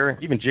a year.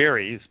 Even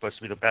Jerry, who's supposed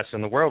to be the best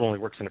in the world, only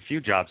works on a few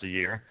jobs a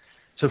year.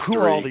 So who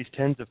are all these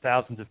tens of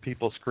thousands of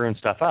people screwing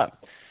stuff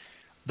up?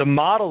 The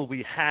model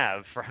we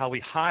have for how we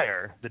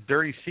hire, the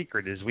dirty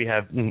secret is we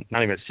have,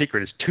 not even a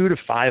secret, is 200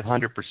 to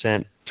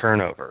 500%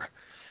 turnover.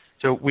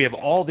 So we have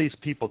all these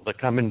people that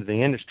come into the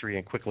industry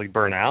and quickly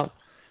burn out.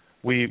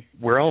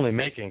 We're only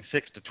making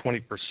 6 to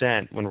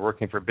 20% when we're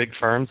working for big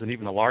firms, and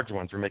even the larger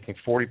ones, we're making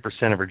 40%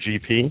 of our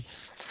GP.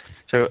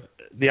 So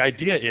the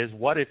idea is,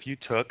 what if you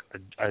took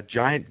a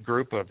giant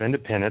group of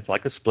independents,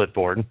 like a split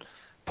board,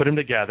 put them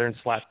together and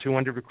slap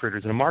 200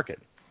 recruiters in a market?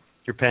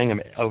 You're paying them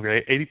over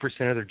 80%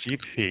 of their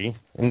GP,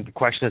 and the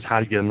question is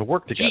how to get them to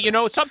work together.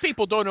 Some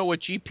people don't know what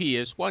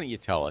GP is. Why don't you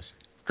tell us?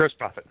 Gross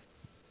profit.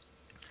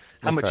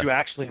 How much you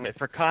actually make.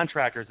 For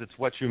contractors, it's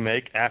what you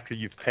make after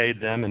you've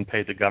paid them and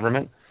paid the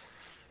government.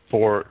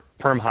 For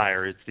perm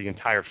hire, it's the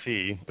entire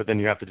fee, but then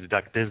you have to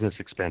deduct business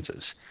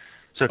expenses.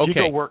 So if you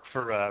go work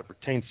for a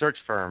retained search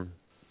firm,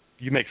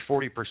 you make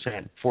 40%,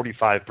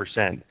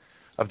 45%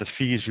 of the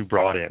fees you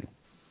brought in.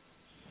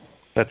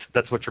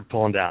 That's what you're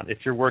pulling down. If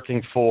you're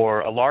working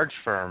for a large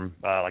firm,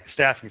 like a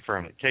staffing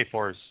firm, like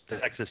K4's,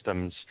 Tech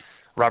Systems,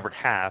 Robert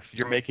Half,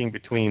 you're making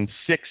between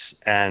 6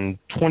 and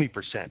 20%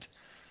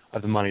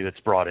 of the money that's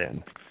brought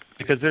in,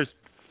 because there's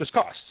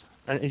costs,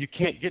 and you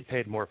can't get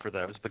paid more for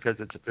those because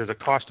there's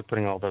a cost of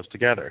putting all those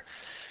together.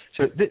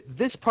 So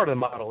this part of the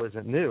model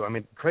isn't new. I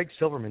mean, Craig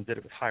Silverman did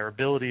it with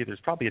Hireability. There's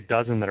probably a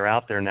dozen that are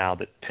out there now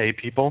that pay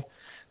people.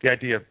 The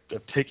idea of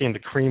taking the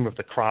cream of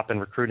the crop in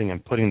recruiting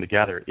and putting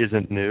together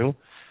isn't new.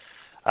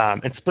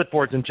 And split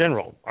boards in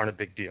general aren't a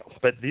big deal.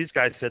 But these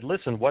guys said,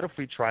 listen, what if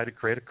we try to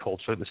create a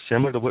culture that's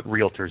similar to what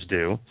realtors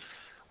do,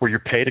 where you're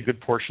paid a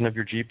good portion of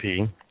your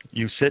GP,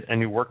 you sit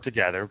and you work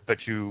together, but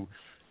you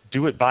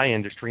do it by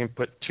industry and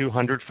put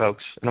 200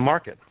 folks in a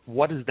market.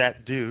 What does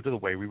that do to the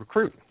way we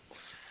recruit?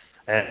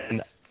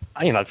 And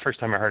the first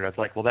time I heard it, I was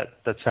like, well,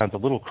 that sounds a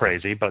little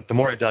crazy. But the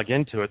more I dug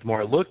into it, the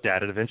more I looked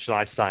at it, eventually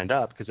I signed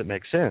up because it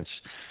makes sense.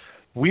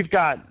 We've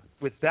got,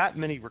 with that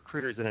many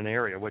recruiters in an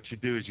area, what you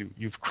do is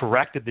you've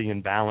corrected the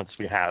imbalance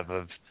we have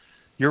of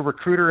you're a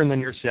recruiter and then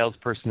you're a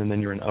salesperson and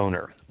then you're an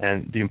owner.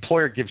 And the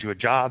employer gives you a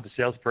job. The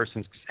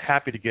salesperson's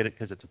happy to get it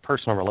because it's a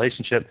personal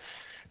relationship.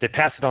 They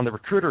pass it on to the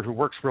recruiter who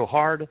works real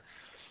hard.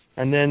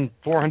 And then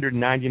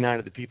 499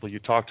 of the people you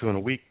talk to in a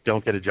week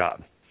don't get a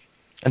job.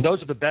 And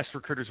those are the best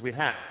recruiters we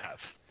have.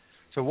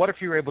 So what if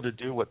you were able to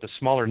do what the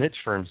smaller niche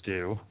firms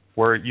do,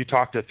 where you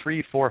talk to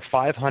 300, 400,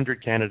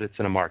 500 candidates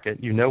in a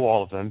market, you know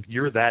all of them,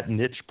 you're that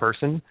niche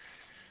person,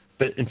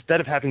 but instead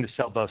of having to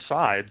sell both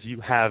sides, you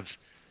have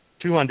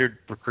 200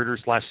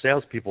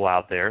 recruiters/salespeople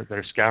out there that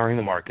are scouring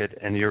the market,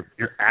 and you're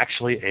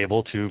actually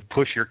able to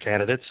push your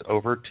candidates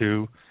over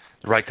to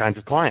the right kinds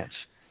of clients.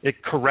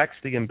 It corrects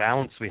the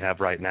imbalance we have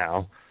right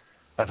now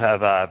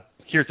of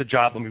here's a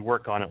job, let me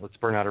work on it, let's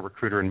burn out a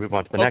recruiter and move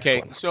on to the next one.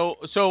 Okay,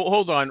 so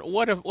hold on.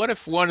 What if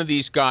one of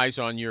these guys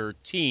on your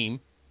team,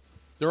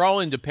 they're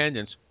all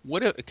independents,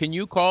 Can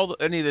you call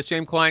any of the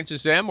same clients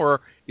as them,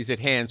 or is it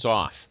hands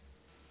off?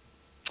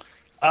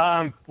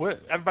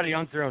 Everybody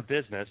owns their own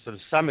business, so to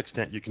some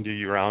extent you can do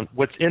your own.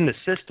 What's in the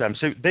system,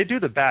 so they do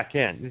the back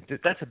end.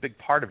 That's a big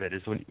part of it,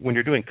 is when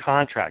you're doing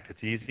contract,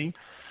 it's easy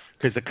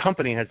because the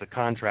company has the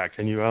contract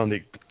and you own the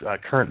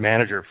current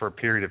manager for a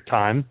period of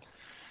time.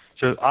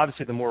 So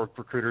obviously the more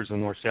recruiters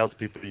and more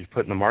salespeople you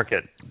put in the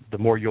market, the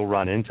more you'll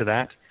run into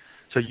that.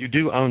 So you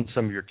do own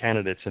some of your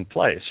candidates in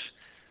place.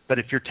 But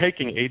if you're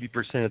taking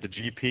 80% of the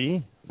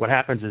GP, what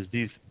happens is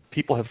these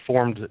people have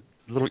formed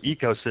little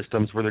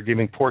ecosystems where they're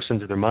giving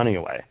portions of their money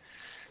away.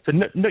 So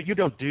no, you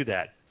don't do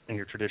that in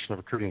your traditional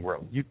recruiting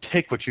world. You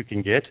take what you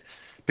can get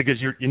because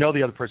you know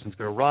the other person's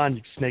going to run.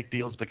 You snake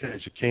deals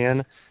because you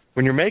can.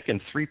 When you're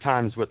making 3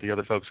 times what the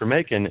other folks are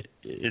making,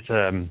 it's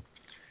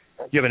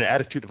you have an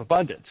attitude of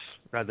abundance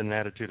rather than an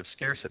attitude of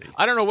scarcity.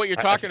 I don't know what you're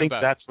talking about. I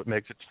think that's what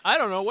makes it. I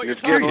don't know what you're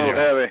It's talking getting a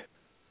little heavy.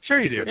 Sure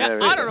you do. Yeah,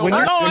 I don't know.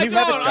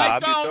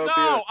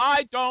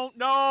 I don't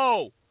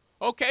know.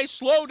 Okay,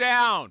 slow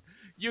down.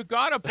 You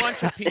got a bunch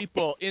of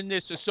people in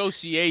this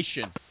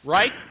association,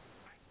 right?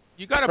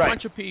 You got a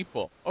bunch of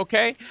people,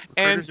 okay?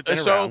 And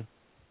so,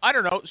 I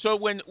don't know. So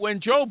when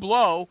Joe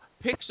Blow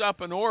picks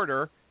up an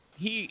order,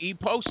 he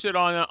posts it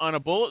on a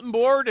bulletin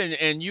board,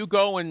 and you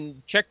go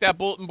and check that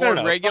bulletin board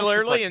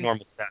regularly. Like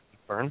normal staff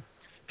firm.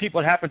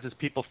 What happens is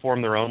people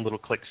form their own little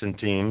cliques and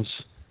teams.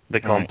 They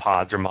call them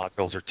pods or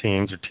modules or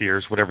teams or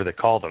tiers, whatever they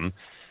call them.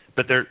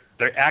 But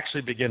they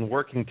actually begin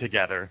working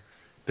together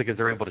because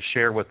they're able to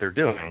share what they're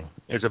doing,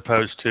 as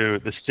opposed to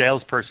the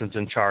salesperson's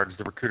in charge.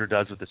 The recruiter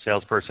does what the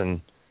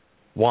salesperson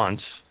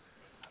wants,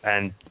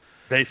 and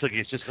basically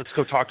it's just, let's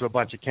go talk to a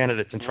bunch of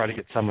candidates and try to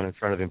get someone in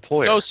front of the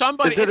employer. So it's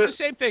the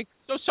same thing.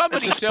 So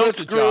somebody sells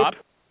a job.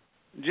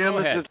 Jim,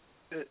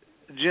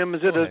 is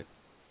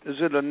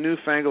it a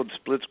newfangled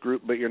splits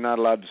group, but you're not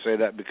allowed to say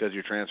that because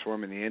you're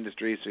transforming the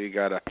industry, so you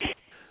got to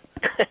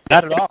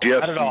not at all.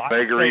 Just not at all.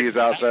 vagaries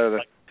outside of the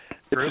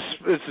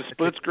It's a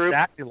splits group?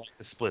 Exactly like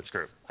the splits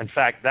group. In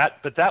fact,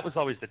 that was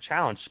always the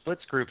challenge.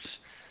 Splits groups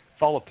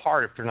fall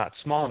apart if they're not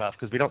small enough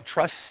because we don't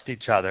trust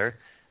each other.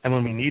 And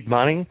when we need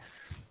money,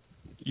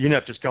 you end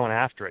up just going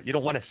after it. You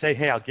don't want to say,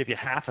 hey, I'll give you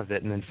half of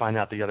it and then find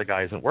out the other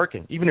guy isn't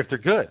working, even if they're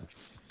good.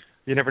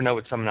 You never know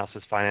what someone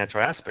else's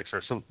financial aspects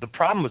are. So the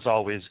problem was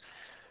always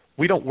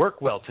we don't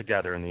work well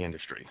together in the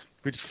industry.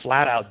 We just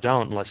flat out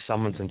don't unless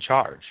someone's in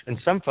charge. And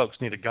some folks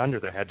need a gun to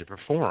their head to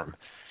perform.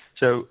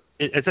 So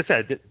as I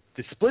said,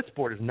 the splits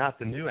board is not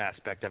the new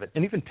aspect of it,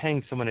 and even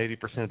paying someone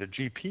 80% of the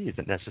GP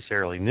isn't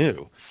necessarily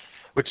new.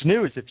 What's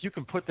new is if you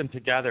can put them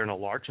together in a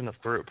large enough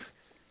group,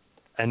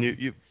 and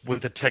you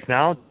with the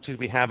technology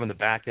we have in the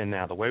back end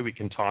now, the way we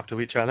can talk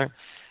to each other,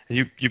 and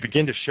you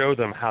begin to show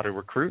them how to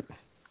recruit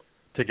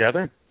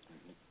together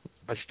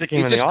by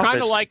sticking them in the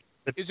office.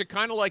 Is it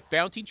kind of like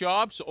bounty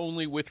jobs,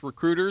 only with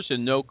recruiters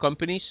and no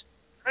companies?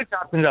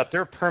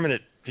 They're a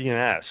permanent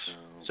DNS.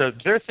 So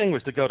their thing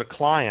was to go to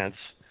clients,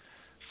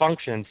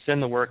 function,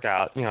 send the work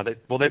out.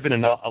 They've been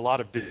in a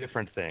lot of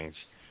different things.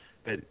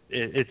 But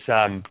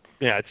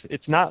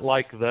it's not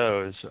like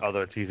those,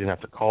 although it's easy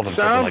enough to call them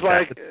something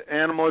like that.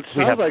 Animal. It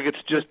sounds like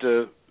it's just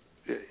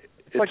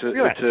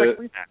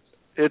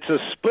it's a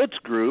splits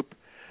group,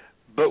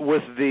 but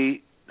with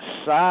the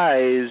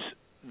size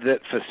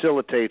that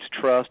facilitates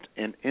trust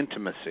and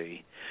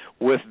intimacy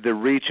with the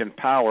reach and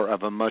power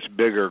of a much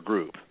bigger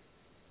group.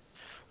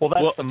 Well,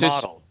 that's the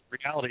model. The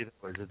reality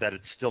is that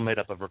it's still made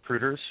up of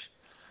recruiters.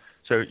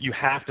 So you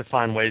have to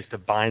find ways to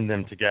bind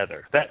them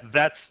together.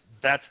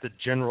 That's the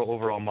general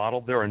overall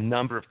model. There are a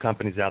number of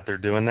companies out there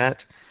doing that.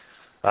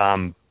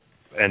 I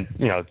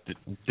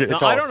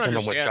don't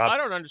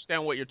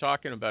understand what you're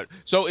talking about.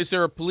 So is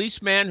there a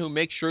policeman who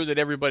makes sure that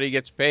everybody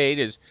gets paid?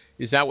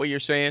 Is that what you're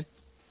saying?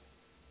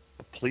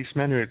 A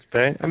policeman who gets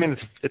paid? I mean,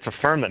 it's a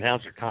firm that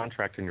handles your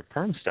contract and your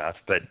perm stuff,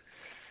 but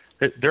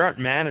there aren't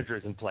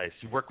managers in place.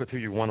 You work with who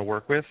you want to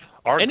work with.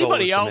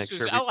 Anybody else?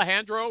 Is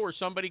Alejandro or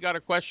somebody got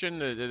a question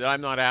that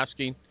I'm not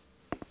asking?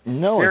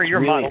 No, it's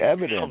really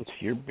evidence.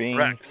 You're being...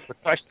 Correct. The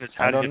question is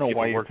how I don't know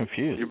why you're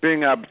confused. You're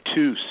being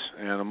obtuse,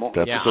 Animal.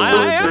 That's the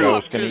word that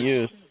I was going to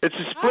use. It's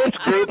a splits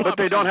group, but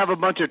they don't have a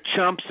bunch of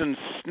chumps and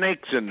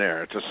snakes in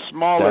there. It's a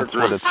smaller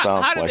group. That's what it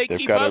sounds like.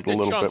 They've got it a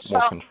little bit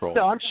more control.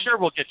 No, I'm sure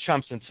we'll get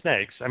chumps and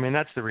snakes. I mean,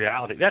 that's the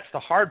reality. That's the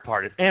hard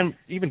part. And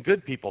even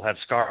good people have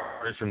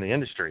scars from the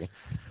industry.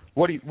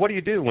 What do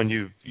you do when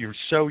you're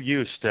so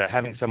used to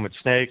having someone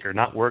snake or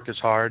not work as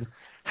hard?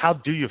 How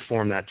do you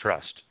form that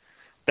trust?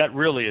 That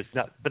really is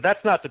not, but that's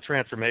not the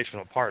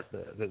transformational part.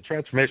 The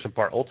transformational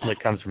part ultimately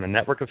comes from a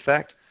network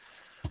effect,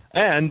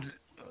 and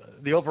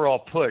the overall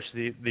push.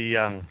 The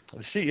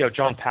CEO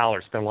John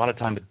Paller spent a lot of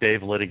time with Dave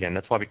Lidigan.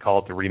 That's why we call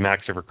it the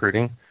Remax of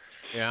recruiting.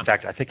 Yeah. In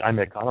fact, I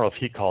don't know if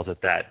he calls it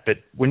that. But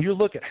when you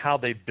look at how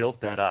they built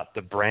that up,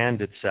 the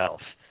brand itself,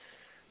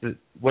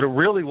 what it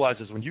really was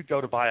is when you go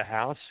to buy a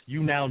house,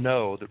 you now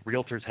know that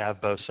realtors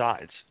have both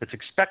sides. It's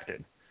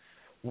expected.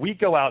 We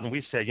go out and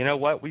we say, you know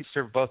what, we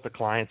serve both the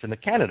clients and the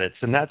candidates,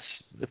 and that's,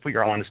 if we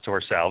are honest to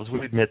ourselves, we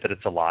admit that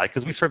it's a lie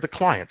because we serve the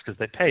clients because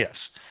they pay us.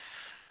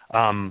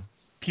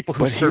 people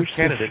who serve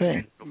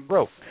candidates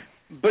broke.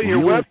 But your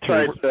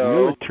website,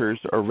 though, realtors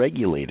are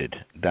regulated.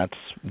 That's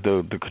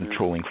the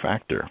controlling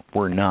factor.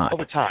 We're not. All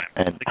the time.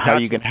 And how are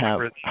you going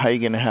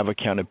to have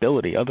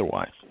accountability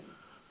otherwise?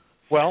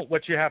 Well,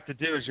 what you have to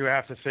do is you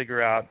have to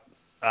figure out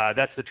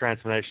that's the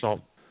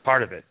transformational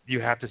part of it. You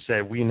have to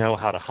say we know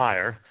how to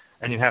hire,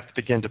 and you have to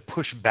begin to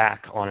push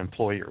back on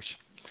employers.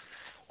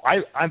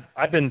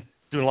 I've been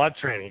doing a lot of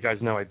training. You guys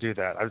know I do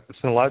that. I've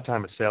spent a lot of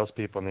time with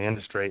salespeople in the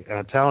industry, and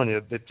I'm telling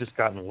you, they've just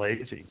gotten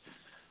lazy.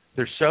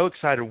 They're so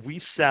excited.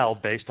 We sell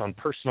based on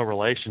personal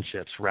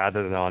relationships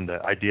rather than on the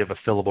idea of a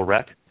fillable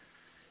rec.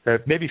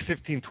 Maybe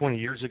 15, 20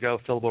 years ago,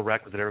 fillable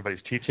rec was what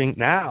everybody's teaching.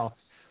 Now,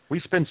 we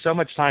spend so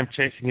much time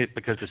chasing it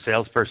because the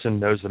salesperson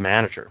knows the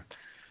manager.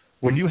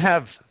 When you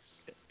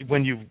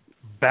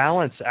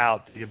balance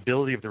out the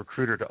ability of the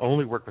recruiter to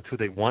only work with who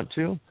they want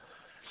to,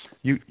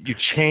 you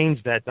change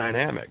that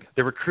dynamic.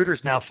 The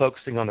recruiter's now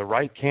focusing on the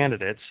right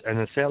candidates, and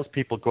the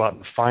salespeople go out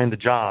and find the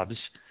jobs,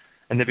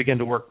 and they begin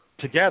to work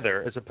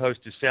together as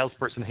opposed to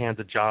salesperson hands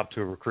a job to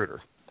a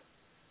recruiter.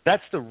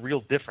 That's the real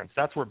difference.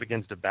 That's where it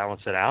begins to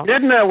balance it out.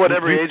 Isn't that what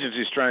every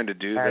agency's trying to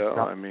do, though?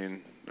 I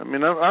mean,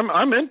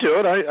 I'm into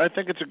it. I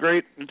think it's a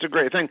great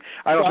thing.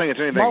 I don't think it's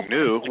anything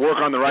new. Work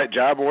on the right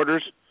job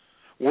orders.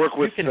 Work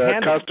with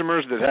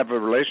customers that have a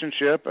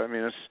relationship. I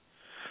mean, it's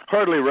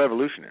hardly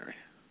revolutionary.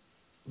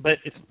 But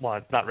it's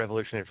not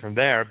revolutionary from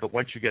there. But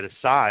once you get a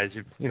size,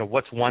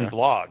 what's one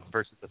blog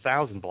versus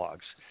 1,000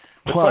 blogs?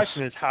 The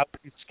question is, how do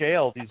you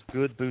scale these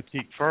good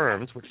boutique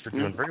firms, which are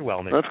doing very well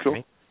in the industry?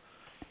 That's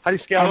cool. How do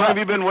you scale How them long up?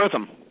 have you been with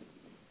them?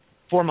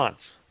 4 months.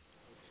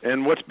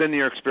 And what's been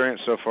your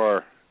experience so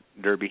far,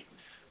 Derby?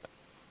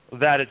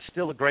 That it's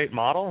still a great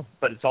model,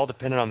 but it's all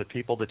dependent on the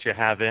people that you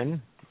have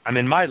in. I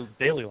mean, my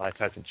daily life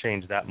hasn't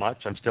changed that much.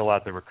 I'm still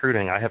out there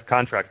recruiting. I have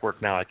contract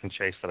work now I can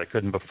chase that I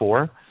couldn't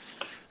before.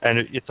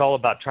 And it's all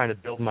about trying to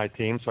build my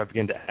team, so I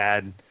begin to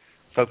add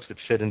folks that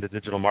fit into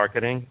digital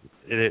marketing.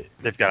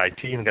 They've got IT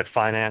and they've got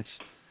finance.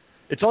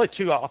 It's only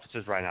 2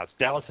 offices right now. It's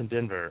Dallas and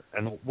Denver,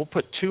 and we'll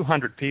put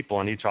 200 people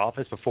in each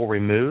office before we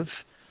move.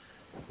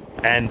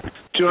 And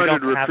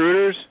 200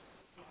 recruiters?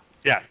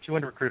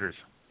 200 recruiters.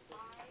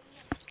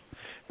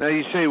 Now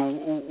you say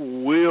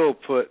we'll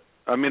put.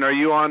 I mean, are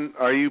you on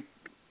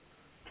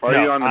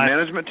the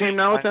management team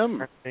now with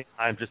them?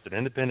 I'm just an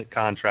independent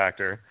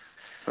contractor.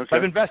 Okay.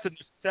 I've invested in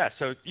success.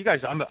 So you guys,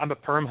 I'm a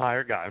perm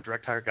hire guy. I'm a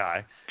direct hire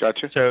guy.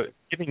 Gotcha. So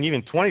giving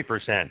even 20%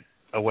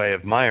 away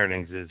of my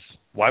earnings is,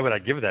 why would I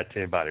give that to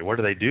anybody? What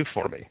do they do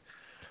for me?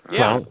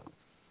 Yeah. Well,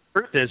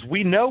 the truth is,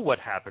 we know what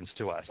happens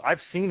to us. I've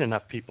seen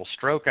enough people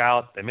stroke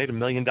out. They made $1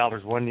 million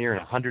one year and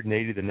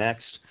 180 the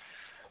next.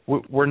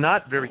 We're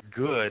not very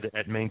good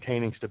at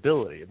maintaining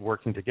stability, of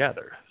working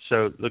together.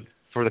 So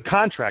for the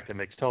contract, it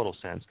makes total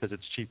sense because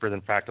it's cheaper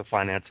than fractal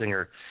financing,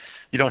 or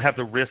you don't have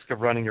the risk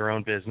of running your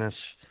own business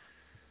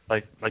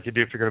like you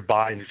do if you're going to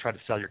buy and you try to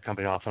sell your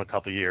company off in a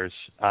couple of years.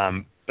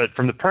 But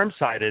from the perm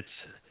side, it's,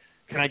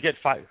 can I get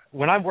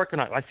when I'm working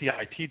on, I see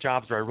IT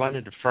jobs or I run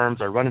into firms,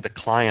 I run into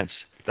clients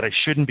that I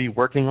shouldn't be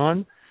working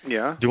on.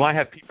 Yeah. Do I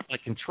have people I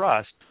can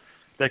trust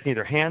that can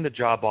either hand the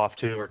job off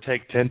to or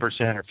take 10%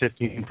 or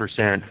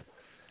 15%,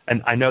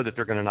 and I know that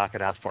they're going to knock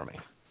it out for me?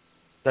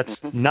 That's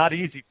not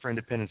easy for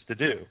independents to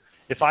do.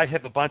 If I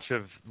have a bunch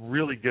of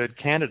really good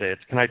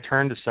candidates, can I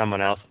turn to someone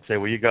else and say,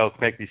 will you go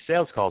make these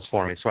sales calls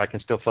for me so I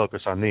can still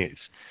focus on these?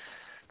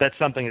 That's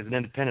something as an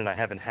independent I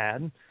haven't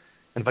had. And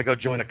if I go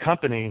join a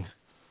company,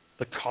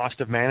 the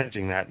cost of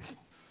managing that,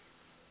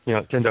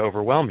 tend to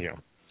overwhelm you.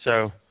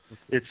 So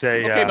it's a...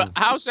 Okay, but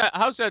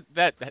how's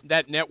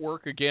that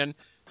network, again,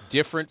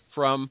 different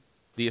from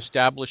the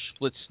established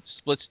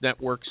splits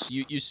networks?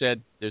 You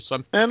said there's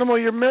some... Animal,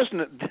 you're missing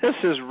it. This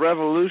is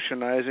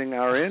revolutionizing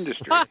our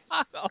industry.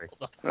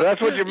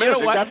 That's what you're missing. You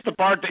know what? That's the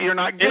part that you're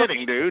not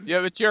getting, dude.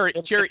 Yeah, but Jerry,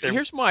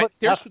 here's my...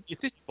 people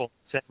in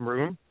the same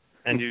room,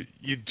 and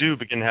you do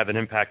begin to have an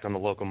impact on the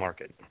local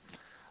market.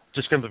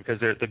 Just simply because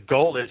the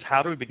goal is,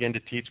 how do we begin to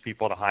teach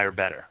people to hire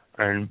better?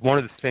 And one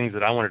of the things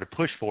that I wanted to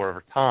push for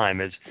over time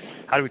is,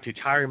 how do we teach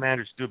hiring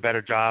managers to do a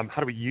better job?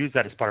 How do we use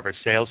that as part of our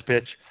sales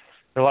pitch?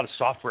 There are a lot of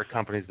software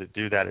companies that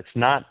do that. It's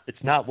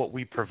not what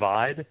we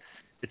provide.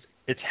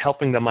 It's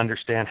helping them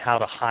understand how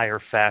to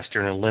hire faster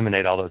and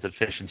eliminate all those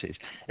efficiencies.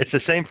 It's the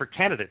same for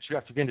candidates. You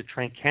have to begin to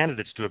train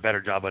candidates to do a better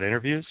job on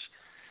interviews,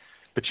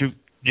 but you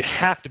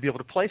have to be able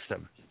to place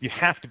them. You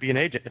have to be an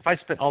agent. If I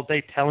spent all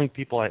day telling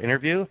people I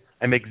interview,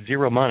 I make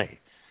zero money.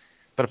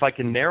 But if I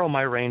can narrow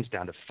my range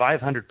down to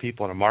 500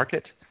 people in a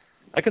market,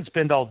 I can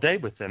spend all day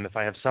with them if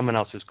I have someone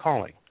else who's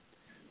calling.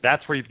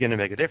 That's where you begin to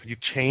make a difference. You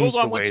change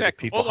the way that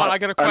people... Hold on, I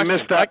got a question. I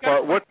missed that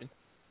part. What?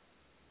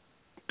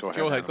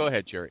 Go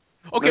ahead, Jerry.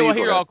 Okay, well,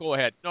 here, I'll go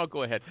ahead. No,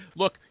 go ahead.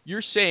 Look,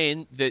 you're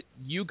saying that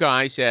you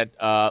guys at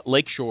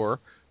Lakeshore,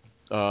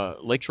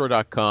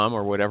 lakeshore.com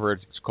or whatever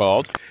it's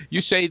called,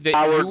 you say that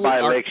Powered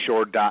by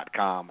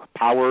Lakeshore.com.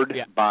 Powered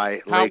by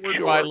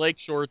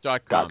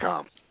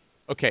Lakeshore.com.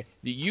 Okay,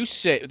 you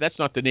say that's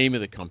not the name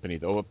of the company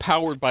though.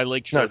 Powered by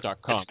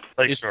Lakeshore.com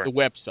is the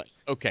website.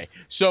 Okay,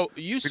 so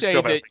you say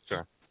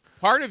that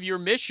part of your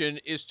mission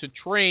is to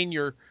train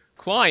your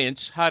clients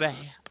how to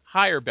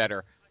hire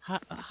better.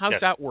 How's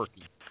that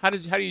working? How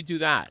do you do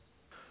that?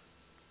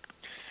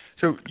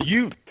 So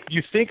you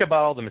think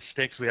about all the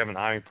mistakes we have in the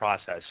hiring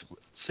process.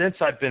 Since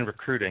I've been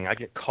recruiting, I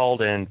get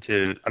called in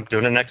I'm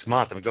doing it next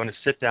month. I'm going to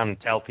sit down and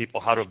tell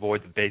people how to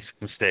avoid the basic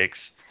mistakes.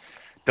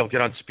 Don't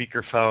get on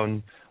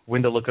speakerphone,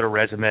 when to look at a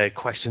resume,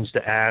 questions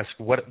to ask,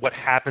 what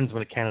happens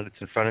when a candidate's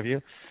in front of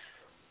you.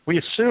 We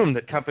assume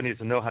that companies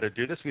know how to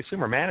do this. We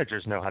assume our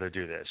managers know how to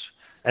do this.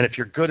 And if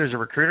you're good as a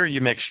recruiter,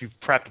 you've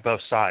prepped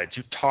both sides.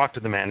 You talk to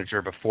the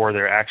manager before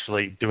they're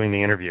actually doing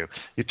the interview.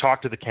 You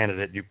talk to the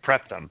candidate, you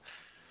prep them.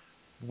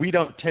 We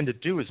don't tend to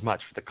do as much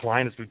for the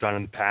client as we've done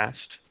in the past.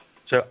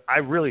 So I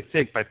really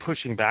think by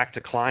pushing back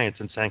to clients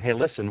and saying, hey,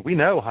 listen, we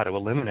know how to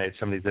eliminate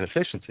some of these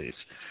inefficiencies.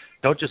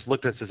 Don't just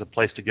look at this as a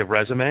place to give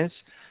resumes.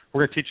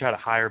 We're going to teach you how to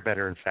hire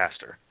better and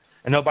faster.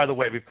 And oh, by the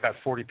way, we've got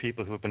 40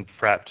 people who have been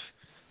prepped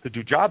to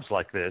do jobs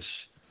like this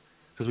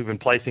because we've been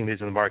placing these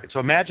in the market. So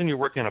imagine you're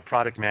working on a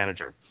product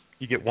manager.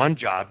 You get one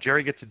job.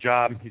 Jerry gets a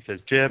job. He says,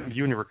 Jim,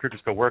 you and your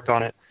recruiters go work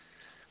on it.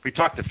 We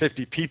talk to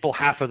 50 people.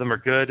 Half of them are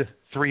good.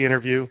 3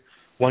 interview.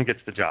 1 gets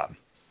the job.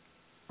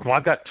 Well,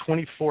 I've got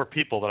 24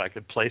 people that I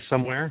could place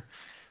somewhere,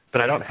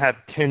 but I don't have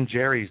 10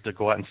 Jerrys to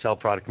go out and sell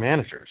product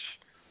managers.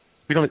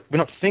 We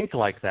don't think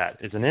like that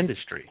as an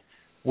industry.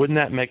 Wouldn't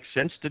that make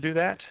sense to do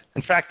that?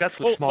 In fact, that's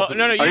what small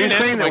business. Are you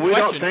saying that we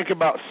don't think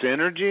about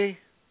synergy?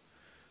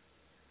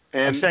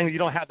 And I'm saying that you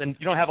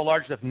don't have a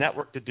large enough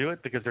network to do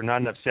it because there are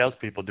not enough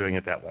salespeople doing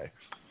it that way.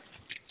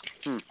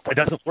 It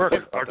doesn't work.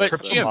 Our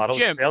typical model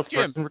is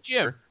salesperson.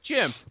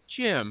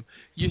 Jim,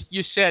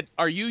 you said,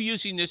 are you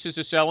using this as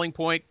a selling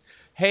point?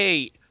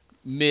 Hey,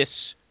 Miss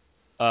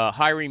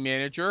Hiring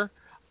Manager,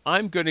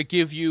 I'm going to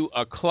give you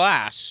a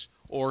class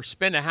or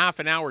spend a half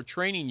an hour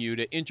training you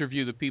to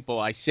interview the people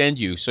I send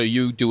you so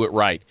you do it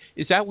right.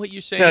 Is that what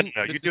you're saying?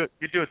 No, you do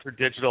it through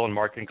digital and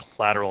marketing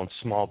collateral and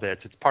small bits.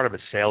 It's part of a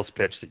sales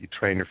pitch that you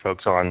train your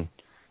folks on.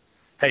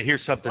 Hey,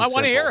 here's something I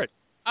want to simple. hear it.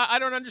 I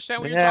don't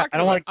understand what you're talking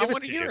about. I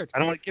want to hear it. I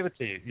don't want to give it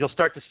to you. You'll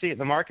start to see it in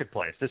the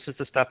marketplace. This is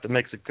the stuff that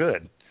makes it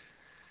good.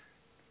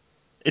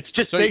 It's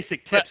just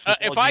basic tips.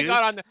 If I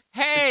got on the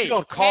you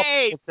don't call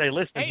and say,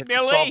 listen, hey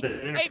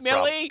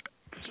Millie,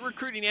 it's a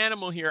recruiting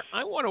animal here.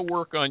 I want to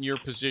work on your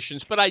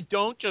positions, but I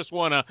don't just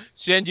want to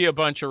send you a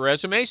bunch of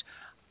resumes.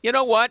 You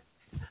know what?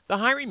 The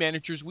hiring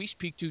managers we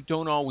speak to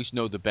don't always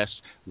know the best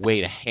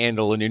way to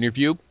handle an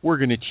interview. We're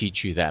going to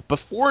teach you that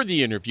before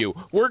the interview.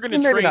 We're going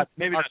to train.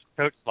 Maybe not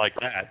coach like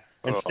that.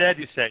 Instead,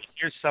 you say,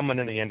 here's someone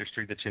in the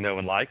industry that you know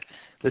and like.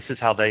 This is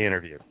how they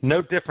interview.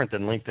 No different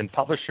than LinkedIn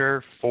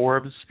Publisher,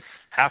 Forbes,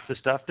 half the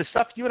stuff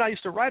you and I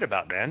used to write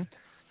about, man.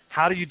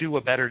 How do you do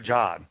a better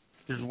job?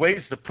 There's ways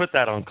to put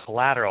that on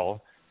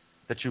collateral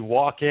that you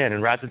walk in,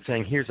 and rather than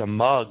saying, here's a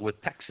mug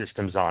with tech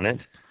systems on it,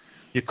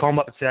 you call them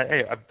up and say,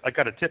 hey, I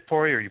got a tip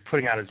for you, or you're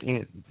putting out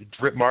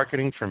drip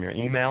marketing from your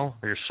email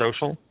or your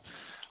social,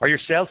 or your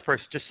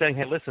salesperson just saying,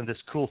 hey, listen, this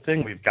cool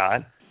thing we've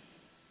got,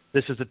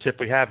 this is the tip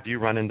we have. Do you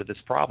run into this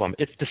problem?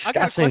 It's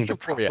discussing the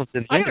problems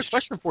in the industry. I got a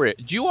question for you.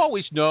 Do you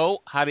always know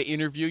how to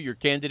interview your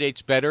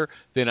candidates better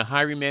than a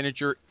hiring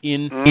manager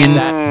in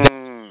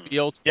that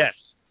field? Yes.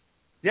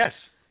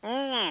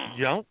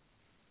 You don't?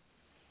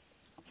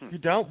 You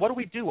don't? What do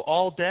we do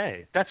all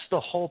day? That's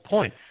the whole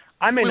point.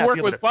 I may not work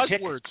be able with to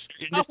buzzwords.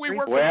 We ask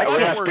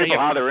people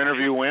how their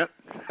interview went.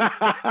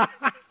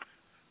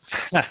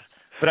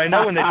 But I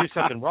know when they do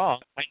something wrong.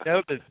 I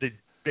know that the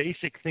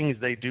basic things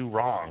they do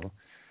wrong.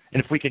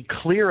 And if we could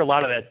clear a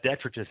lot of that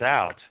detritus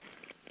out,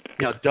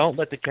 don't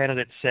let the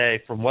candidate say,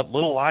 from what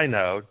little I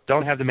know,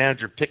 don't have the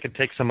manager pick and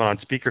take someone on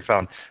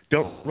speakerphone.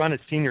 Don't run a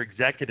senior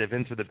executive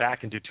into the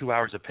back and do 2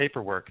 hours of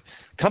paperwork.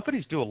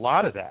 Companies do a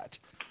lot of that.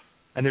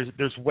 And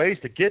there's ways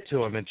to get to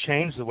them and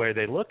change the way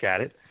they look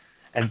at it.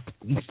 And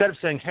instead of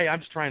saying, hey, I'm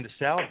just trying to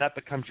sell, that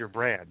becomes your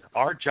brand.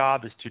 Our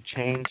job is to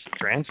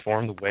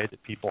transform the way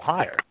that people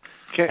hire.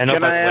 Can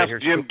I ask,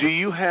 Jim, do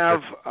you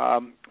have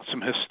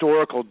some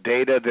historical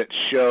data that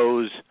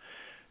shows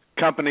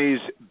companies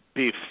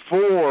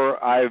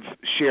before I've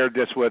shared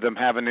this with them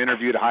have an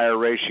interview to hire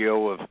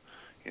ratio of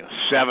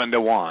 7 to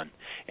 1,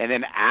 and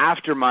then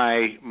after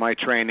my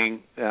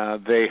training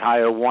they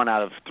hire 1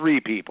 out of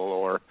 3 people?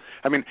 Or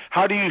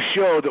how do you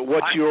show that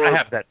I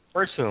have that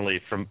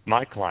personally from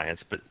my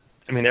clients, but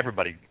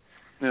everybody.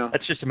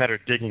 That's just a matter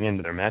of digging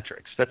into their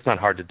metrics. That's not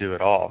hard to do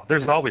at all.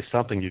 There's always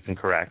something you can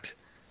correct.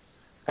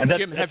 And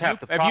Jim, have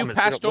you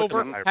passed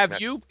over? Have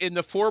you, in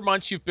the 4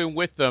 months you've been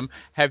with them,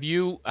 have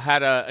you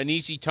had an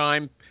easy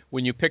time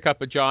when you pick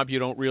up a job you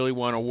don't really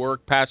want to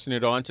work, passing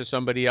it on to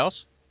somebody else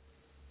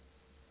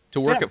to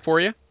work it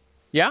for you?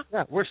 Yeah?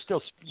 Yeah, we're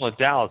still with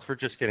Dallas. We're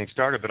just getting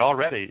started. But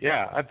already,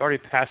 I've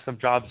already passed some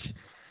jobs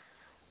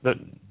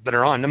that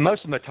are on. And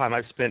most of my time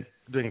I've spent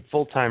doing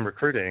full-time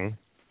recruiting.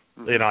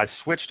 I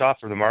switched off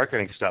from the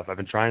marketing stuff. I've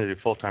been trying to do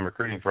full-time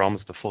recruiting for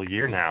almost a full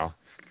year now.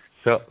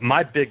 So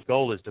my big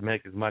goal is to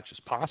make as much as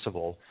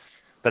possible,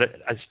 but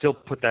I still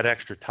put that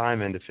extra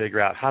time in to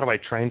figure out how do I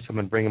train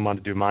someone, bring them on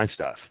to do my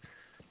stuff.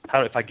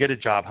 if I get a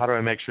job, how do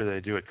I make sure that I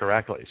do it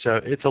correctly? So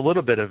it's a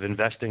little bit of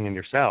investing in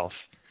yourself.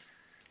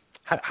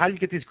 How do you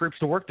get these groups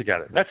to work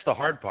together? That's the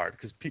hard part,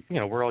 because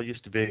we're all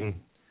used to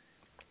being.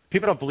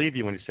 People don't believe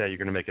you when you say you're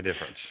going to make a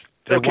difference.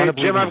 Okay,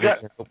 Jim, I've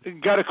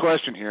got a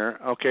question here.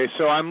 Okay,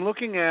 so I'm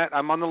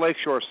on the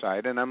Lakeshore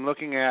side, and I'm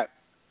looking at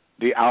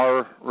the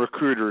Our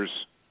Recruiters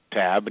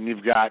tab, and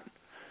you've got,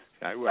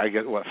 I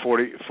get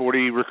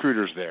 40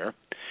 recruiters there.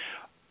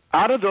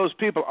 Out of those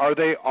people, are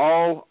they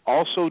all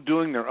also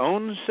doing their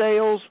own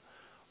sales,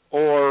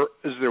 or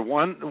is there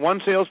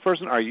one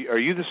salesperson? Are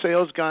you the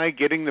sales guy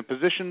getting the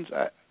positions?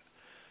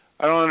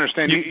 I don't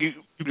understand.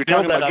 You're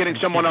talking about getting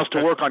someone else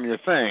to work on your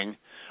thing.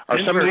 Are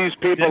some of these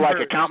people like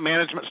account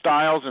management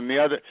styles, and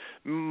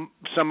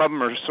some of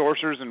them are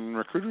sourcers and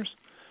recruiters?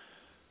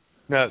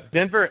 No,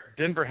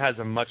 Denver has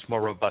a much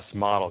more robust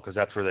model because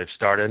that's where they've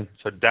started.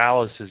 So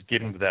Dallas is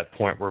getting to that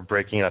point where we're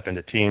breaking it up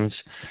into teams.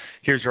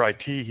 Here's your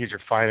IT, here's your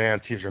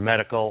finance, here's your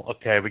medical.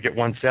 Okay, we get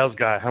one sales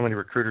guy. How many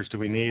recruiters do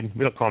we need?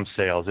 We don't call them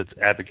sales. It's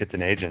advocates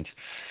and agents.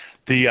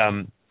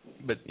 You're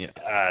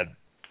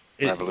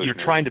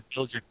trying to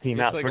build your team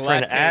out. Like we're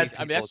trying to add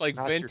people. I mean, that's like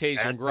Ventes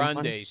and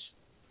Grandes.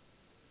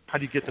 How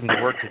do you get them to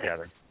work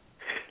together?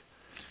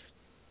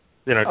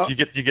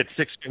 You get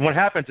six. And what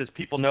happens is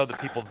people know the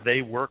people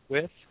they work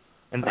with,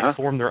 and they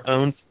form their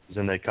own teams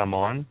and they come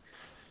on.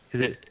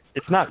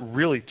 It's not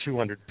really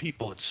 200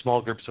 people. It's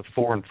small groups of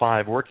 4 and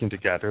 5 working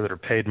together that are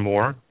paid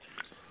more.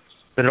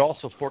 But it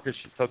also focuses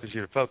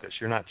you to focus.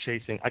 You're not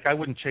chasing. Like, I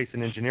wouldn't chase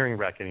an engineering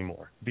rec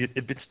anymore.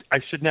 I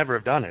should never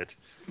have done it.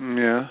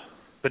 Yeah.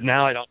 But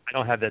now I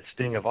don't have that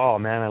sting of, oh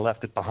man, I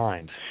left it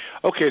behind.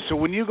 Okay, so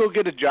when you go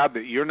get a job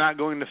that you're not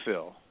going to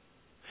fill,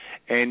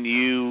 and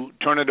you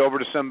turn it over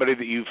to somebody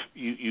that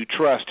you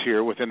trust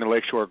here within the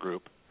Lakeshore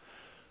group,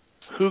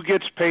 who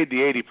gets paid the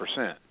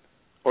 80%?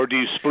 Or do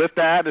you split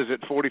that? Is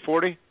it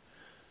 40-40?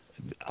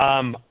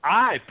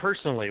 I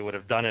personally would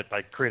have done it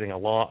by creating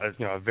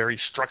a very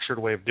structured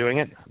way of doing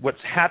it.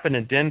 What's happened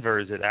in Denver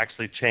is it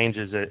actually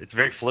changes. It's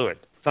very fluid.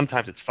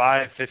 Sometimes it's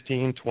 5,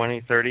 15,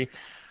 20, 30.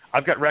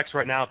 I've got recs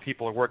right now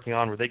people are working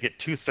on where they get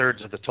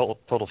 2/3 of the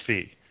total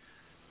fee.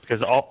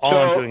 Because all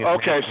I'm doing is...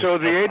 Okay, so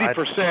the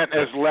 80%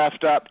 is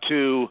left up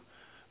to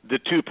the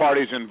two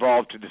parties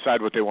involved to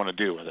decide what they want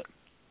to do with it.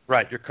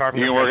 Right, you're carving...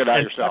 You can work it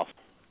out yourself.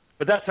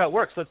 But that's how it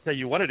works. Let's say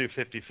you want to do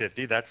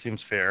 50-50. That seems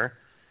fair.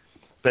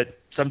 But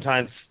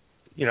sometimes,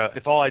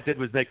 if all I did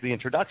was make the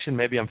introduction,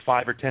 maybe I'm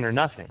 5 or 10 or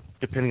nothing,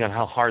 depending on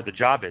how hard the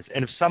job is.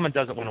 And if someone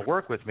doesn't want to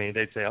work with me,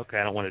 they'd say, okay,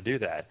 I don't want to do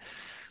that.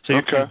 So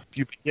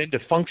you begin to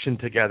function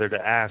together to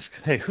ask,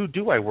 hey, who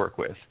do I work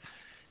with?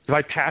 If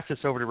I pass this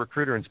over to a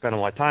recruiter and spend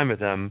all my time with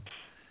them,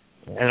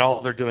 and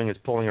all they're doing is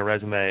pulling a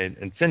resume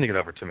and sending it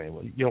over to me,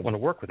 well, you don't want to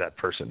work with that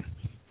person.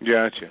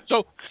 Gotcha.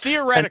 So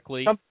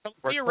theoretically,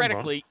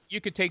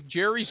 you could take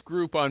Jerry's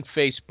group on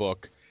Facebook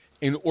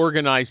and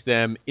organize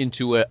them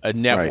into a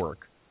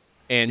network,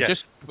 and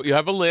you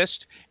have a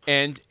list.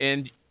 And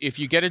if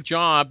you get a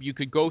job, you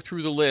could go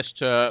through the list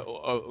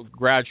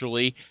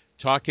gradually,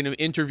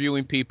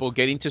 interviewing people,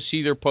 getting to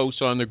see their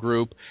posts on the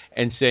group,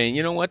 and saying,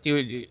 you know what,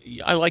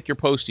 I like your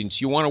postings.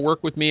 You want to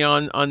work with me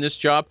on this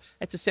job?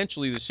 That's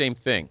essentially the same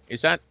thing.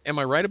 Am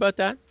I right about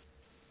that?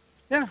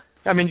 Yeah.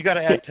 I mean, you got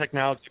to add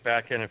technology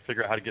back in and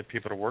figure out how to get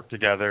people to work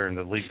together and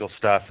the legal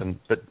stuff,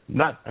 that's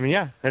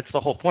the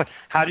whole point.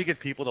 How do you get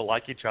people to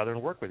like each other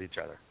and work with each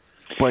other?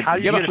 But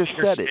you just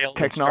said it.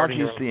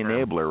 Technology is the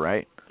enabler,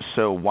 right?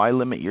 So why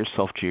limit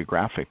yourself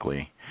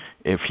geographically?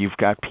 If you've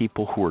got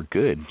people who are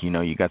good,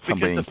 you got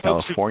somebody in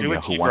California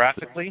who wants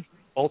to...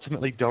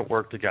 ultimately don't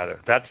work together.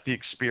 That's the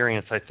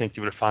experience I think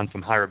you would have found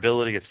from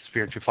hireability. It's the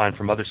experience you find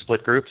from other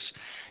split groups.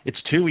 It's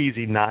too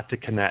easy not to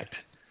connect.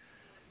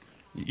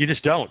 You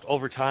just don't.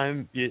 Over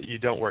time, you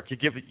don't work.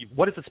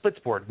 What is a splits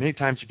board? Many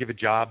times you give a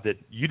job that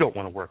you don't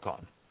want to work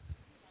on.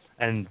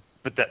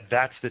 But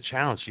that's the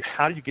challenge.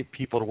 How do you get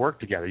people to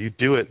work together? You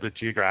do it with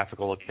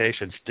geographical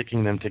locations,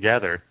 sticking them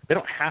together. They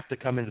don't have to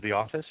come into the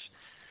office,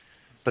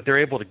 but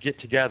they're able to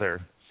get together.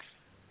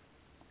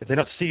 If they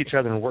don't see each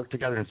other and work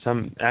together in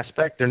some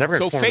aspect, they're never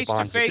going to form a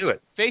bond to do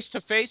it.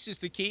 Face-to-face is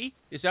the key?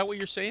 Is that what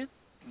you're saying?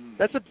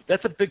 That's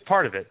a big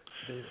part of it.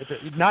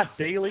 Not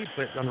daily,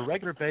 but on a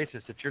regular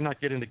basis. If you're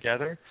not getting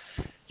together,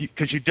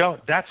 because you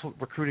don't. That's what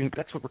recruiting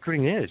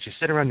is. You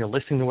sit around, you're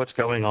listening to what's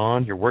going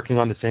on. You're working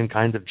on the same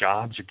kinds of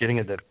jobs. You're getting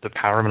into the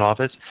Powerman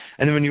office,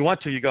 and then when you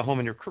want to, you go home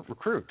and you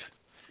recruit.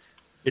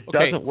 It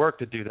doesn't work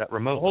to do that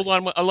remotely. Hold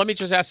on. Let me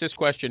just ask this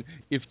question.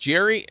 If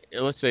Jerry,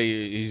 let's say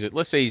he's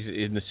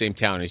in the same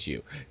town as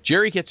you.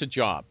 Jerry gets a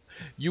job.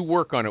 You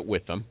work on it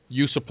with him.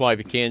 You supply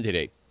the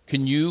candidate.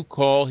 Can you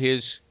call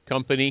his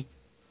company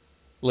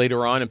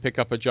later on and pick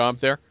up a job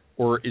there?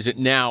 Or is it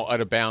now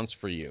out of bounds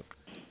for you?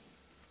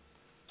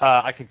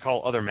 I can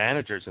call other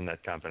managers in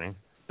that company.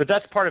 But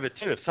that's part of it,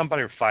 too. If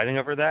somebody are fighting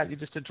over that, you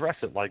just address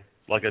it like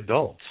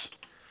adults.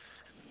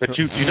 But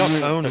you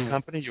don't own a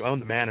company. You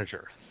own the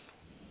manager.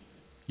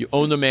 You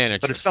own the manager.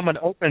 But if someone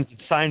opens and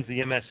signs the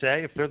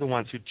MSA, if they're the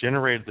ones who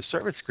generated the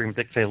service agreement,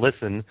 they can say,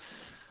 listen,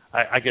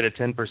 I get a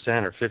 10%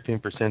 or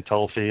 15%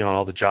 total fee on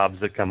all the jobs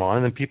that come on,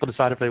 and then people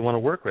decide if they want to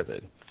work with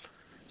it.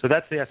 So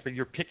that's the aspect.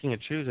 You're picking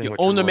and choosing. You what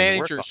own you're the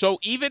manager. To work So on.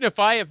 even if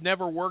I have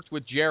never worked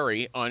with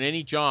Jerry on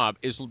any job,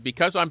 is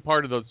because I'm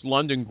part of the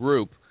London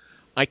group,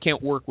 I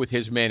can't work with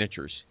his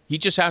managers. He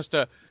just has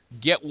to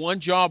get one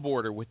job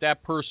order with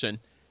that person,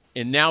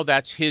 and now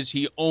that's his.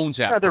 He owns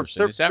that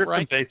person. Is that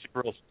right? There's some basic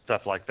rules,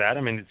 stuff like that.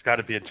 I mean, it's got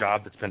to be a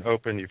job that's been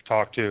open, you've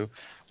talked to.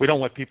 We don't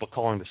want people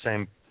calling the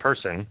same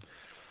person.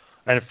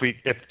 And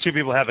if two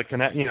people have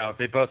if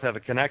they both have a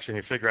connection,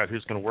 you figure out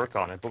who's going to work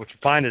on it. But what you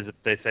find is that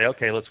they say,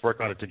 okay, let's work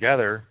on it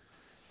together.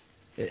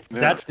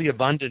 That's the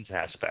abundance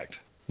aspect.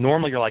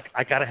 Normally, you're like,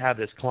 I got to have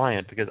this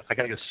client because I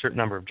got to get a certain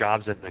number of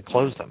jobs in and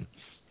close them.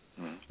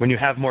 When you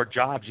have more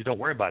jobs, you don't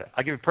worry about it.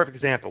 I'll give you a perfect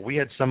example. We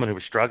had someone who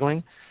was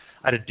struggling.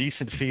 I had a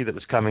decent fee that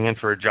was coming in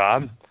for a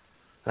job.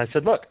 And I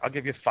said, look, I'll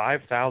give you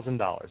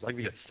 $5,000. I'll give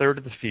you a third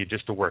of the fee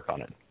just to work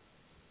on it,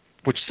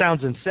 which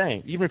sounds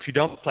insane. Even if you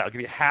don't play, I'll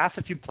give you half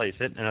if you place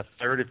it and a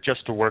third if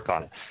just to work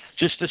on it,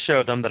 just to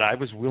show them that I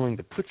was willing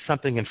to put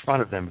something in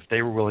front of them if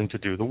they were willing to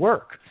do the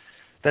work.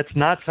 That's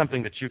not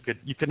something that you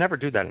could never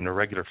do that in a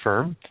regular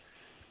firm.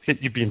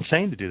 You'd be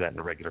insane to do that in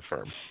a regular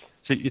firm.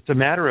 So it's a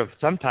matter of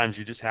sometimes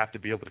you just have to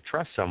be able to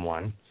trust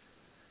someone,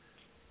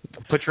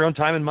 put your own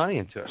time and money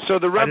into it. So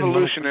the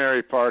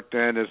revolutionary part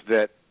then is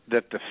that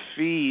the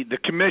fee, the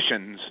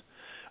commissions,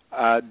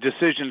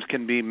 decisions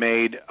can be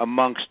made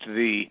amongst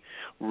the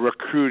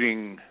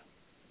recruiting,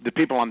 the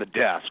people on the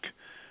desk,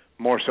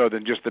 more so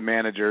than just the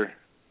manager,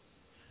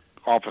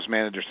 office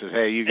manager says,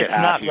 hey, you get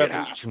half, you get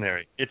half. It's not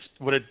revolutionary. It's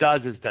what it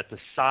does is that the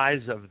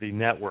size of the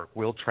network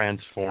will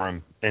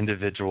transform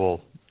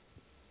individual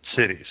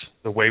cities,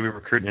 the way we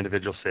recruit in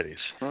individual cities.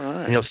 All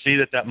right. And you'll see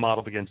that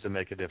model begins to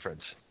make a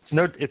difference.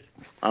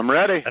 I'm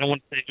ready. I don't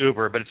want to say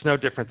Uber, but it's no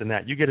different than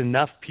that. You get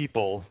enough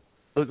people.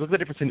 Look at the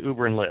difference in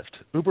Uber and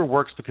Lyft. Uber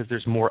works because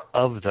there's more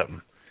of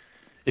them.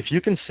 If you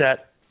can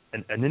set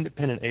an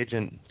independent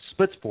agent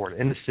splits board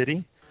in the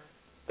city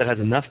that has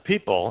enough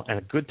people and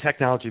a good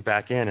technology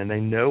back in, and they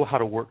know how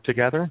to work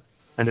together,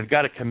 and they've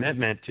got a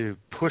commitment to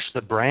push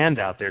the brand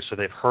out there so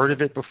they've heard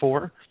of it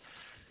before,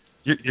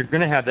 you're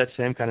going to have that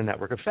same kind of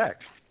network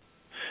effect.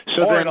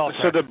 So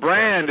the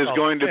brand is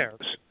going to.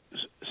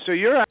 So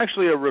you're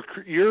actually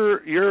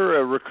you're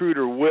a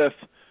recruiter with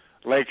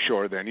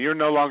Lakeshore. Then you're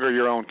no longer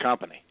your own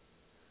company.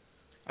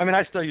 I mean,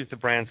 I still use the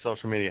brand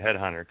Social Media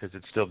Headhunter because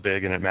it's still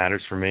big and it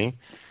matters for me.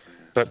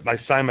 But I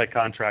signed my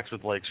contracts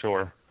with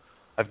Lakeshore.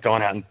 I've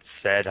gone out and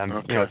said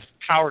it's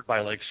powered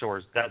by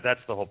Lakeshore. That's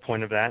the whole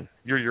point of that.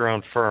 You're your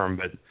own firm,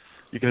 but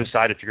you can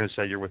decide if you're going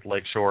to say you're with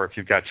Lakeshore if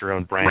you've got your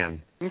own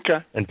brand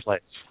in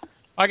place.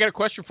 I got a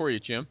question for you,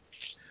 Jim.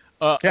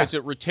 Is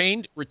it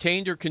retained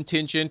or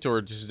contingent, or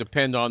does it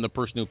depend on the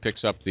person who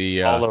picks up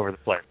the... All over the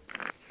place.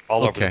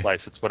 All over the place.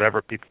 It's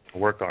whatever people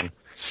work on.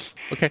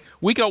 Okay.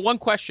 We got one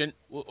question.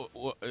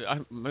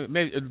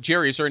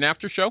 Jerry, is there an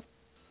after show?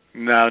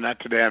 No, not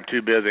today. I'm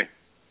too busy.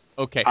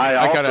 Okay. I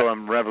also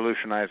am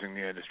revolutionizing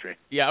the industry.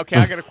 Yeah, okay.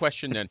 I got a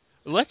question then.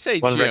 Let's say,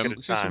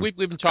 Jim, we've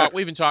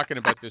been talking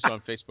about this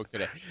on Facebook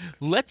today.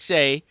 Let's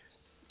say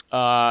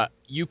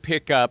you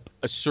pick up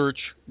a search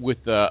with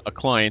a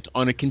client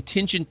on a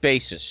contingent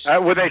basis.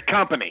 With a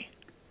company.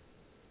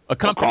 A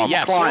company,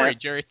 yeah. Sorry,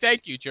 Jerry.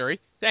 Thank you, Jerry.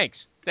 Thanks.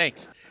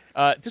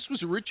 This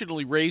was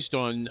originally raised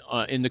on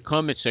in the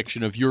comment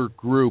section of your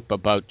group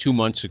about 2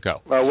 months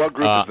ago. What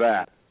group is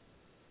that?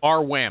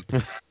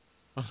 RWAMP.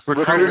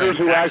 Recruiters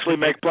who actually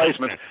make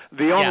placements.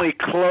 The only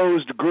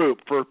closed group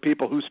for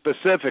people who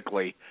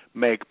specifically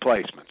make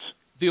placements.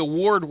 The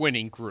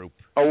award-winning group.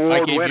 I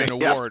gave you an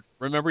award.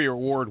 Yeah. Remember, you're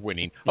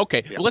award-winning.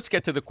 Okay, well, let's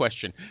get to the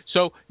question.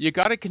 So you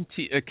got a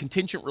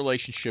contingent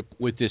relationship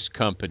with this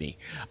company.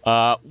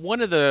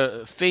 One of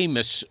the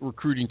famous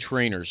recruiting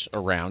trainers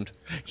around,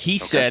 he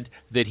said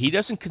that he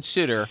doesn't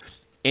consider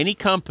any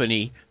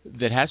company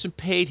that hasn't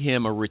paid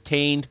him a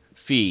retained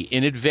fee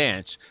in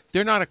advance,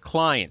 they're not a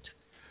client.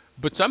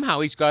 But somehow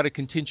he's got a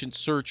contingent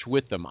search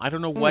with them. I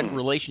don't know what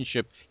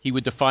relationship he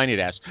would define it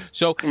as.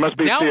 So it must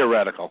be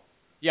theoretical.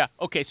 Yeah,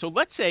 okay, so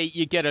let's say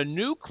you get a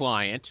new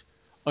client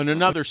on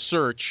another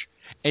search,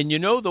 and you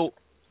know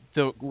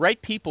the right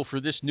people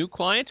for this new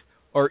client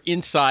are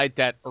inside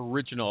that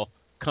original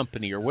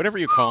company or whatever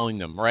you're calling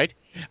them, right?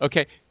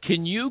 Okay,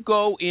 can you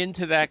go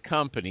into that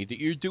company that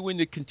you're doing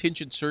the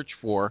contingent search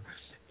for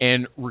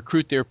and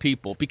recruit their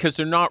people? Because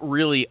they're not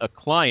really a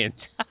client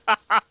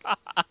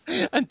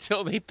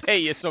until they pay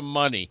you some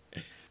money.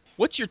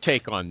 What's your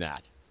take on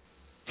that,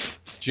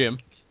 Jim?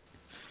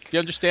 Do you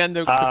understand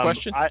the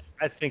question?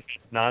 I think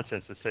it's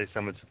nonsense to say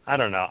someone's. I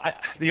don't know.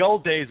 The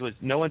old days was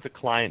no one's a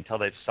client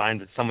until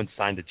someone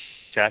signed a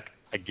check.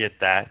 I get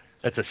that.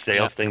 That's a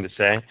sales thing to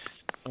say.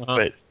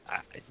 But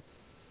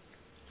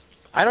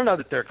I don't know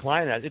that they're a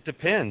client. It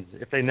depends.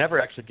 If they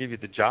never actually give you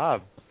the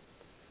job,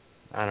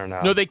 I don't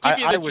know. No, they give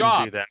you the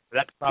job. I wouldn't do that.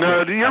 That's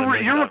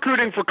you're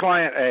recruiting for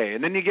client A,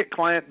 and then you get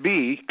client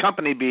B,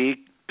 company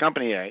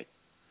A.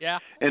 Yeah.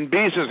 And B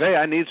says, hey,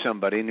 I need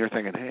somebody, and you're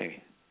thinking,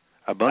 hey,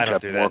 a bunch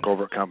of them work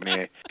over at company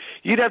A.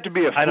 You'd have to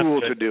be a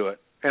fool to do it.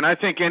 And I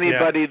think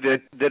anybody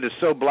that is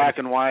so black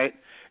and white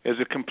is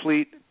a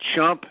complete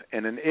chump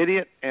and an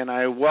idiot, and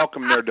I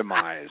welcome their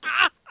demise.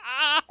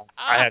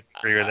 I have to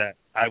agree with that.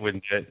 I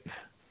wouldn't do it.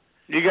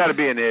 You got to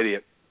be an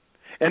idiot.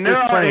 And there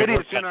are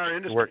idiots in our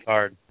industry. Work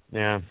hard.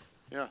 Yeah.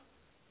 Yeah.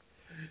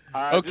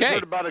 I just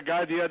heard about a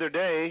guy the other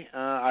day,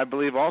 I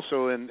believe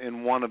also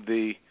in one of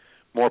the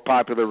more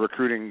popular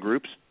recruiting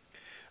groups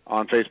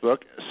on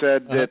Facebook,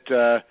 said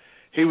that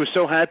he was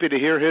so happy to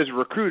hear his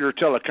recruiter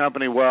tell a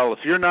company, well, if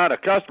you're not a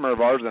customer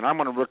of ours, then I'm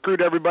going to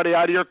recruit everybody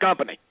out of your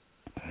company.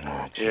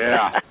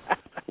 Yeah.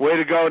 Way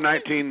to go,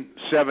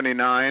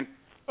 1979.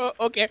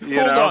 Okay,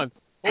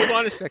 hold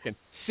on a second.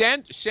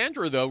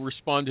 Sandra, though,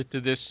 responded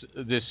to this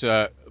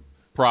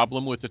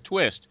problem with a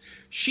twist.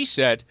 She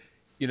said,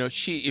 if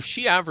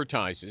she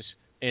advertises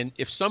and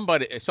if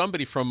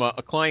somebody from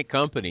a client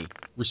company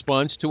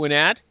responds to an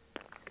ad,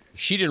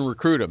 she didn't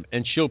recruit them,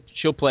 and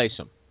she'll place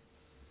them.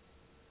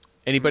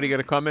 Anybody got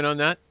a comment on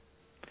that?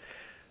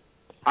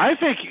 I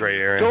think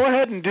go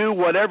ahead and do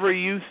whatever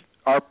you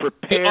are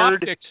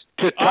prepared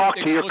to talk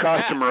to your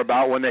customer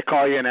about when they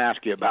call you and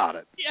ask you about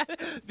it. Yeah,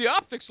 the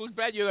optics look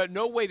bad. You have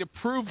no way to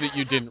prove that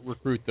you didn't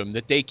recruit them,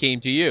 that they came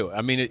to you.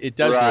 I mean, it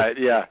does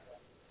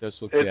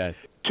look bad.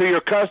 To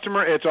your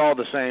customer, it's all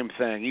the same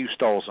thing. You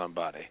stole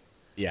somebody.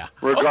 Yeah.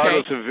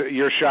 Regardless of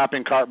your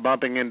shopping cart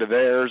bumping into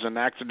theirs and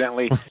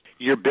accidentally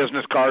your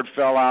business card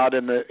fell out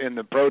in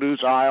the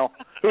produce aisle.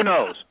 Who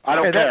knows? I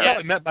don't care.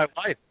 I met my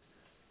wife.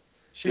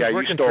 She was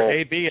working for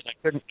AB, and I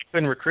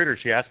couldn't recruit her.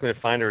 She asked me to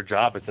find her a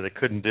job. I said I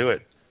couldn't do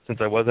it. Since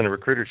I wasn't a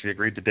recruiter, she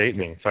agreed to date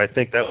me. So I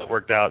think that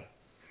worked out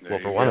well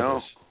for one of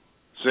us.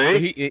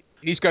 See?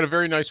 He's got a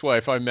very nice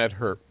wife. I met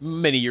her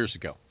many years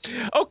ago.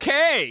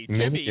 Okay,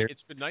 Jimmy,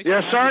 it's been nice.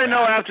 Yeah, sorry,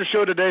 no after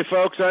show today,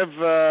 folks.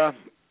 I've,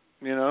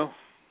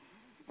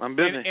 I'm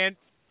busy.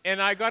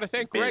 And I got to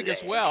thank Gregg as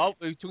well.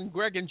 Between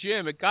Gregg and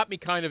Jim, it got me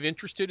kind of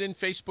interested in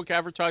Facebook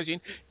advertising.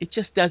 It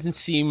just doesn't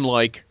seem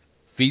like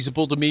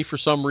feasible to me for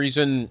some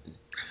reason.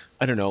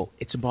 I don't know.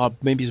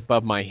 Maybe it's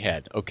above my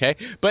head. Okay,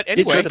 but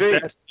anyway, is it the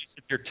best use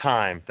of your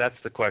time? That's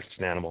the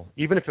question, Animal.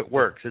 Even if it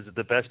works, is it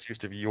the best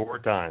use of your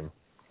time?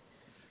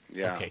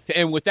 Yeah. Okay.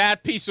 And with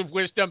that piece of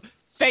wisdom,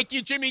 thank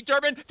you, Jimmy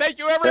Durbin. Thank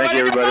you, everybody. Thank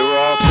you, everybody. We're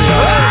all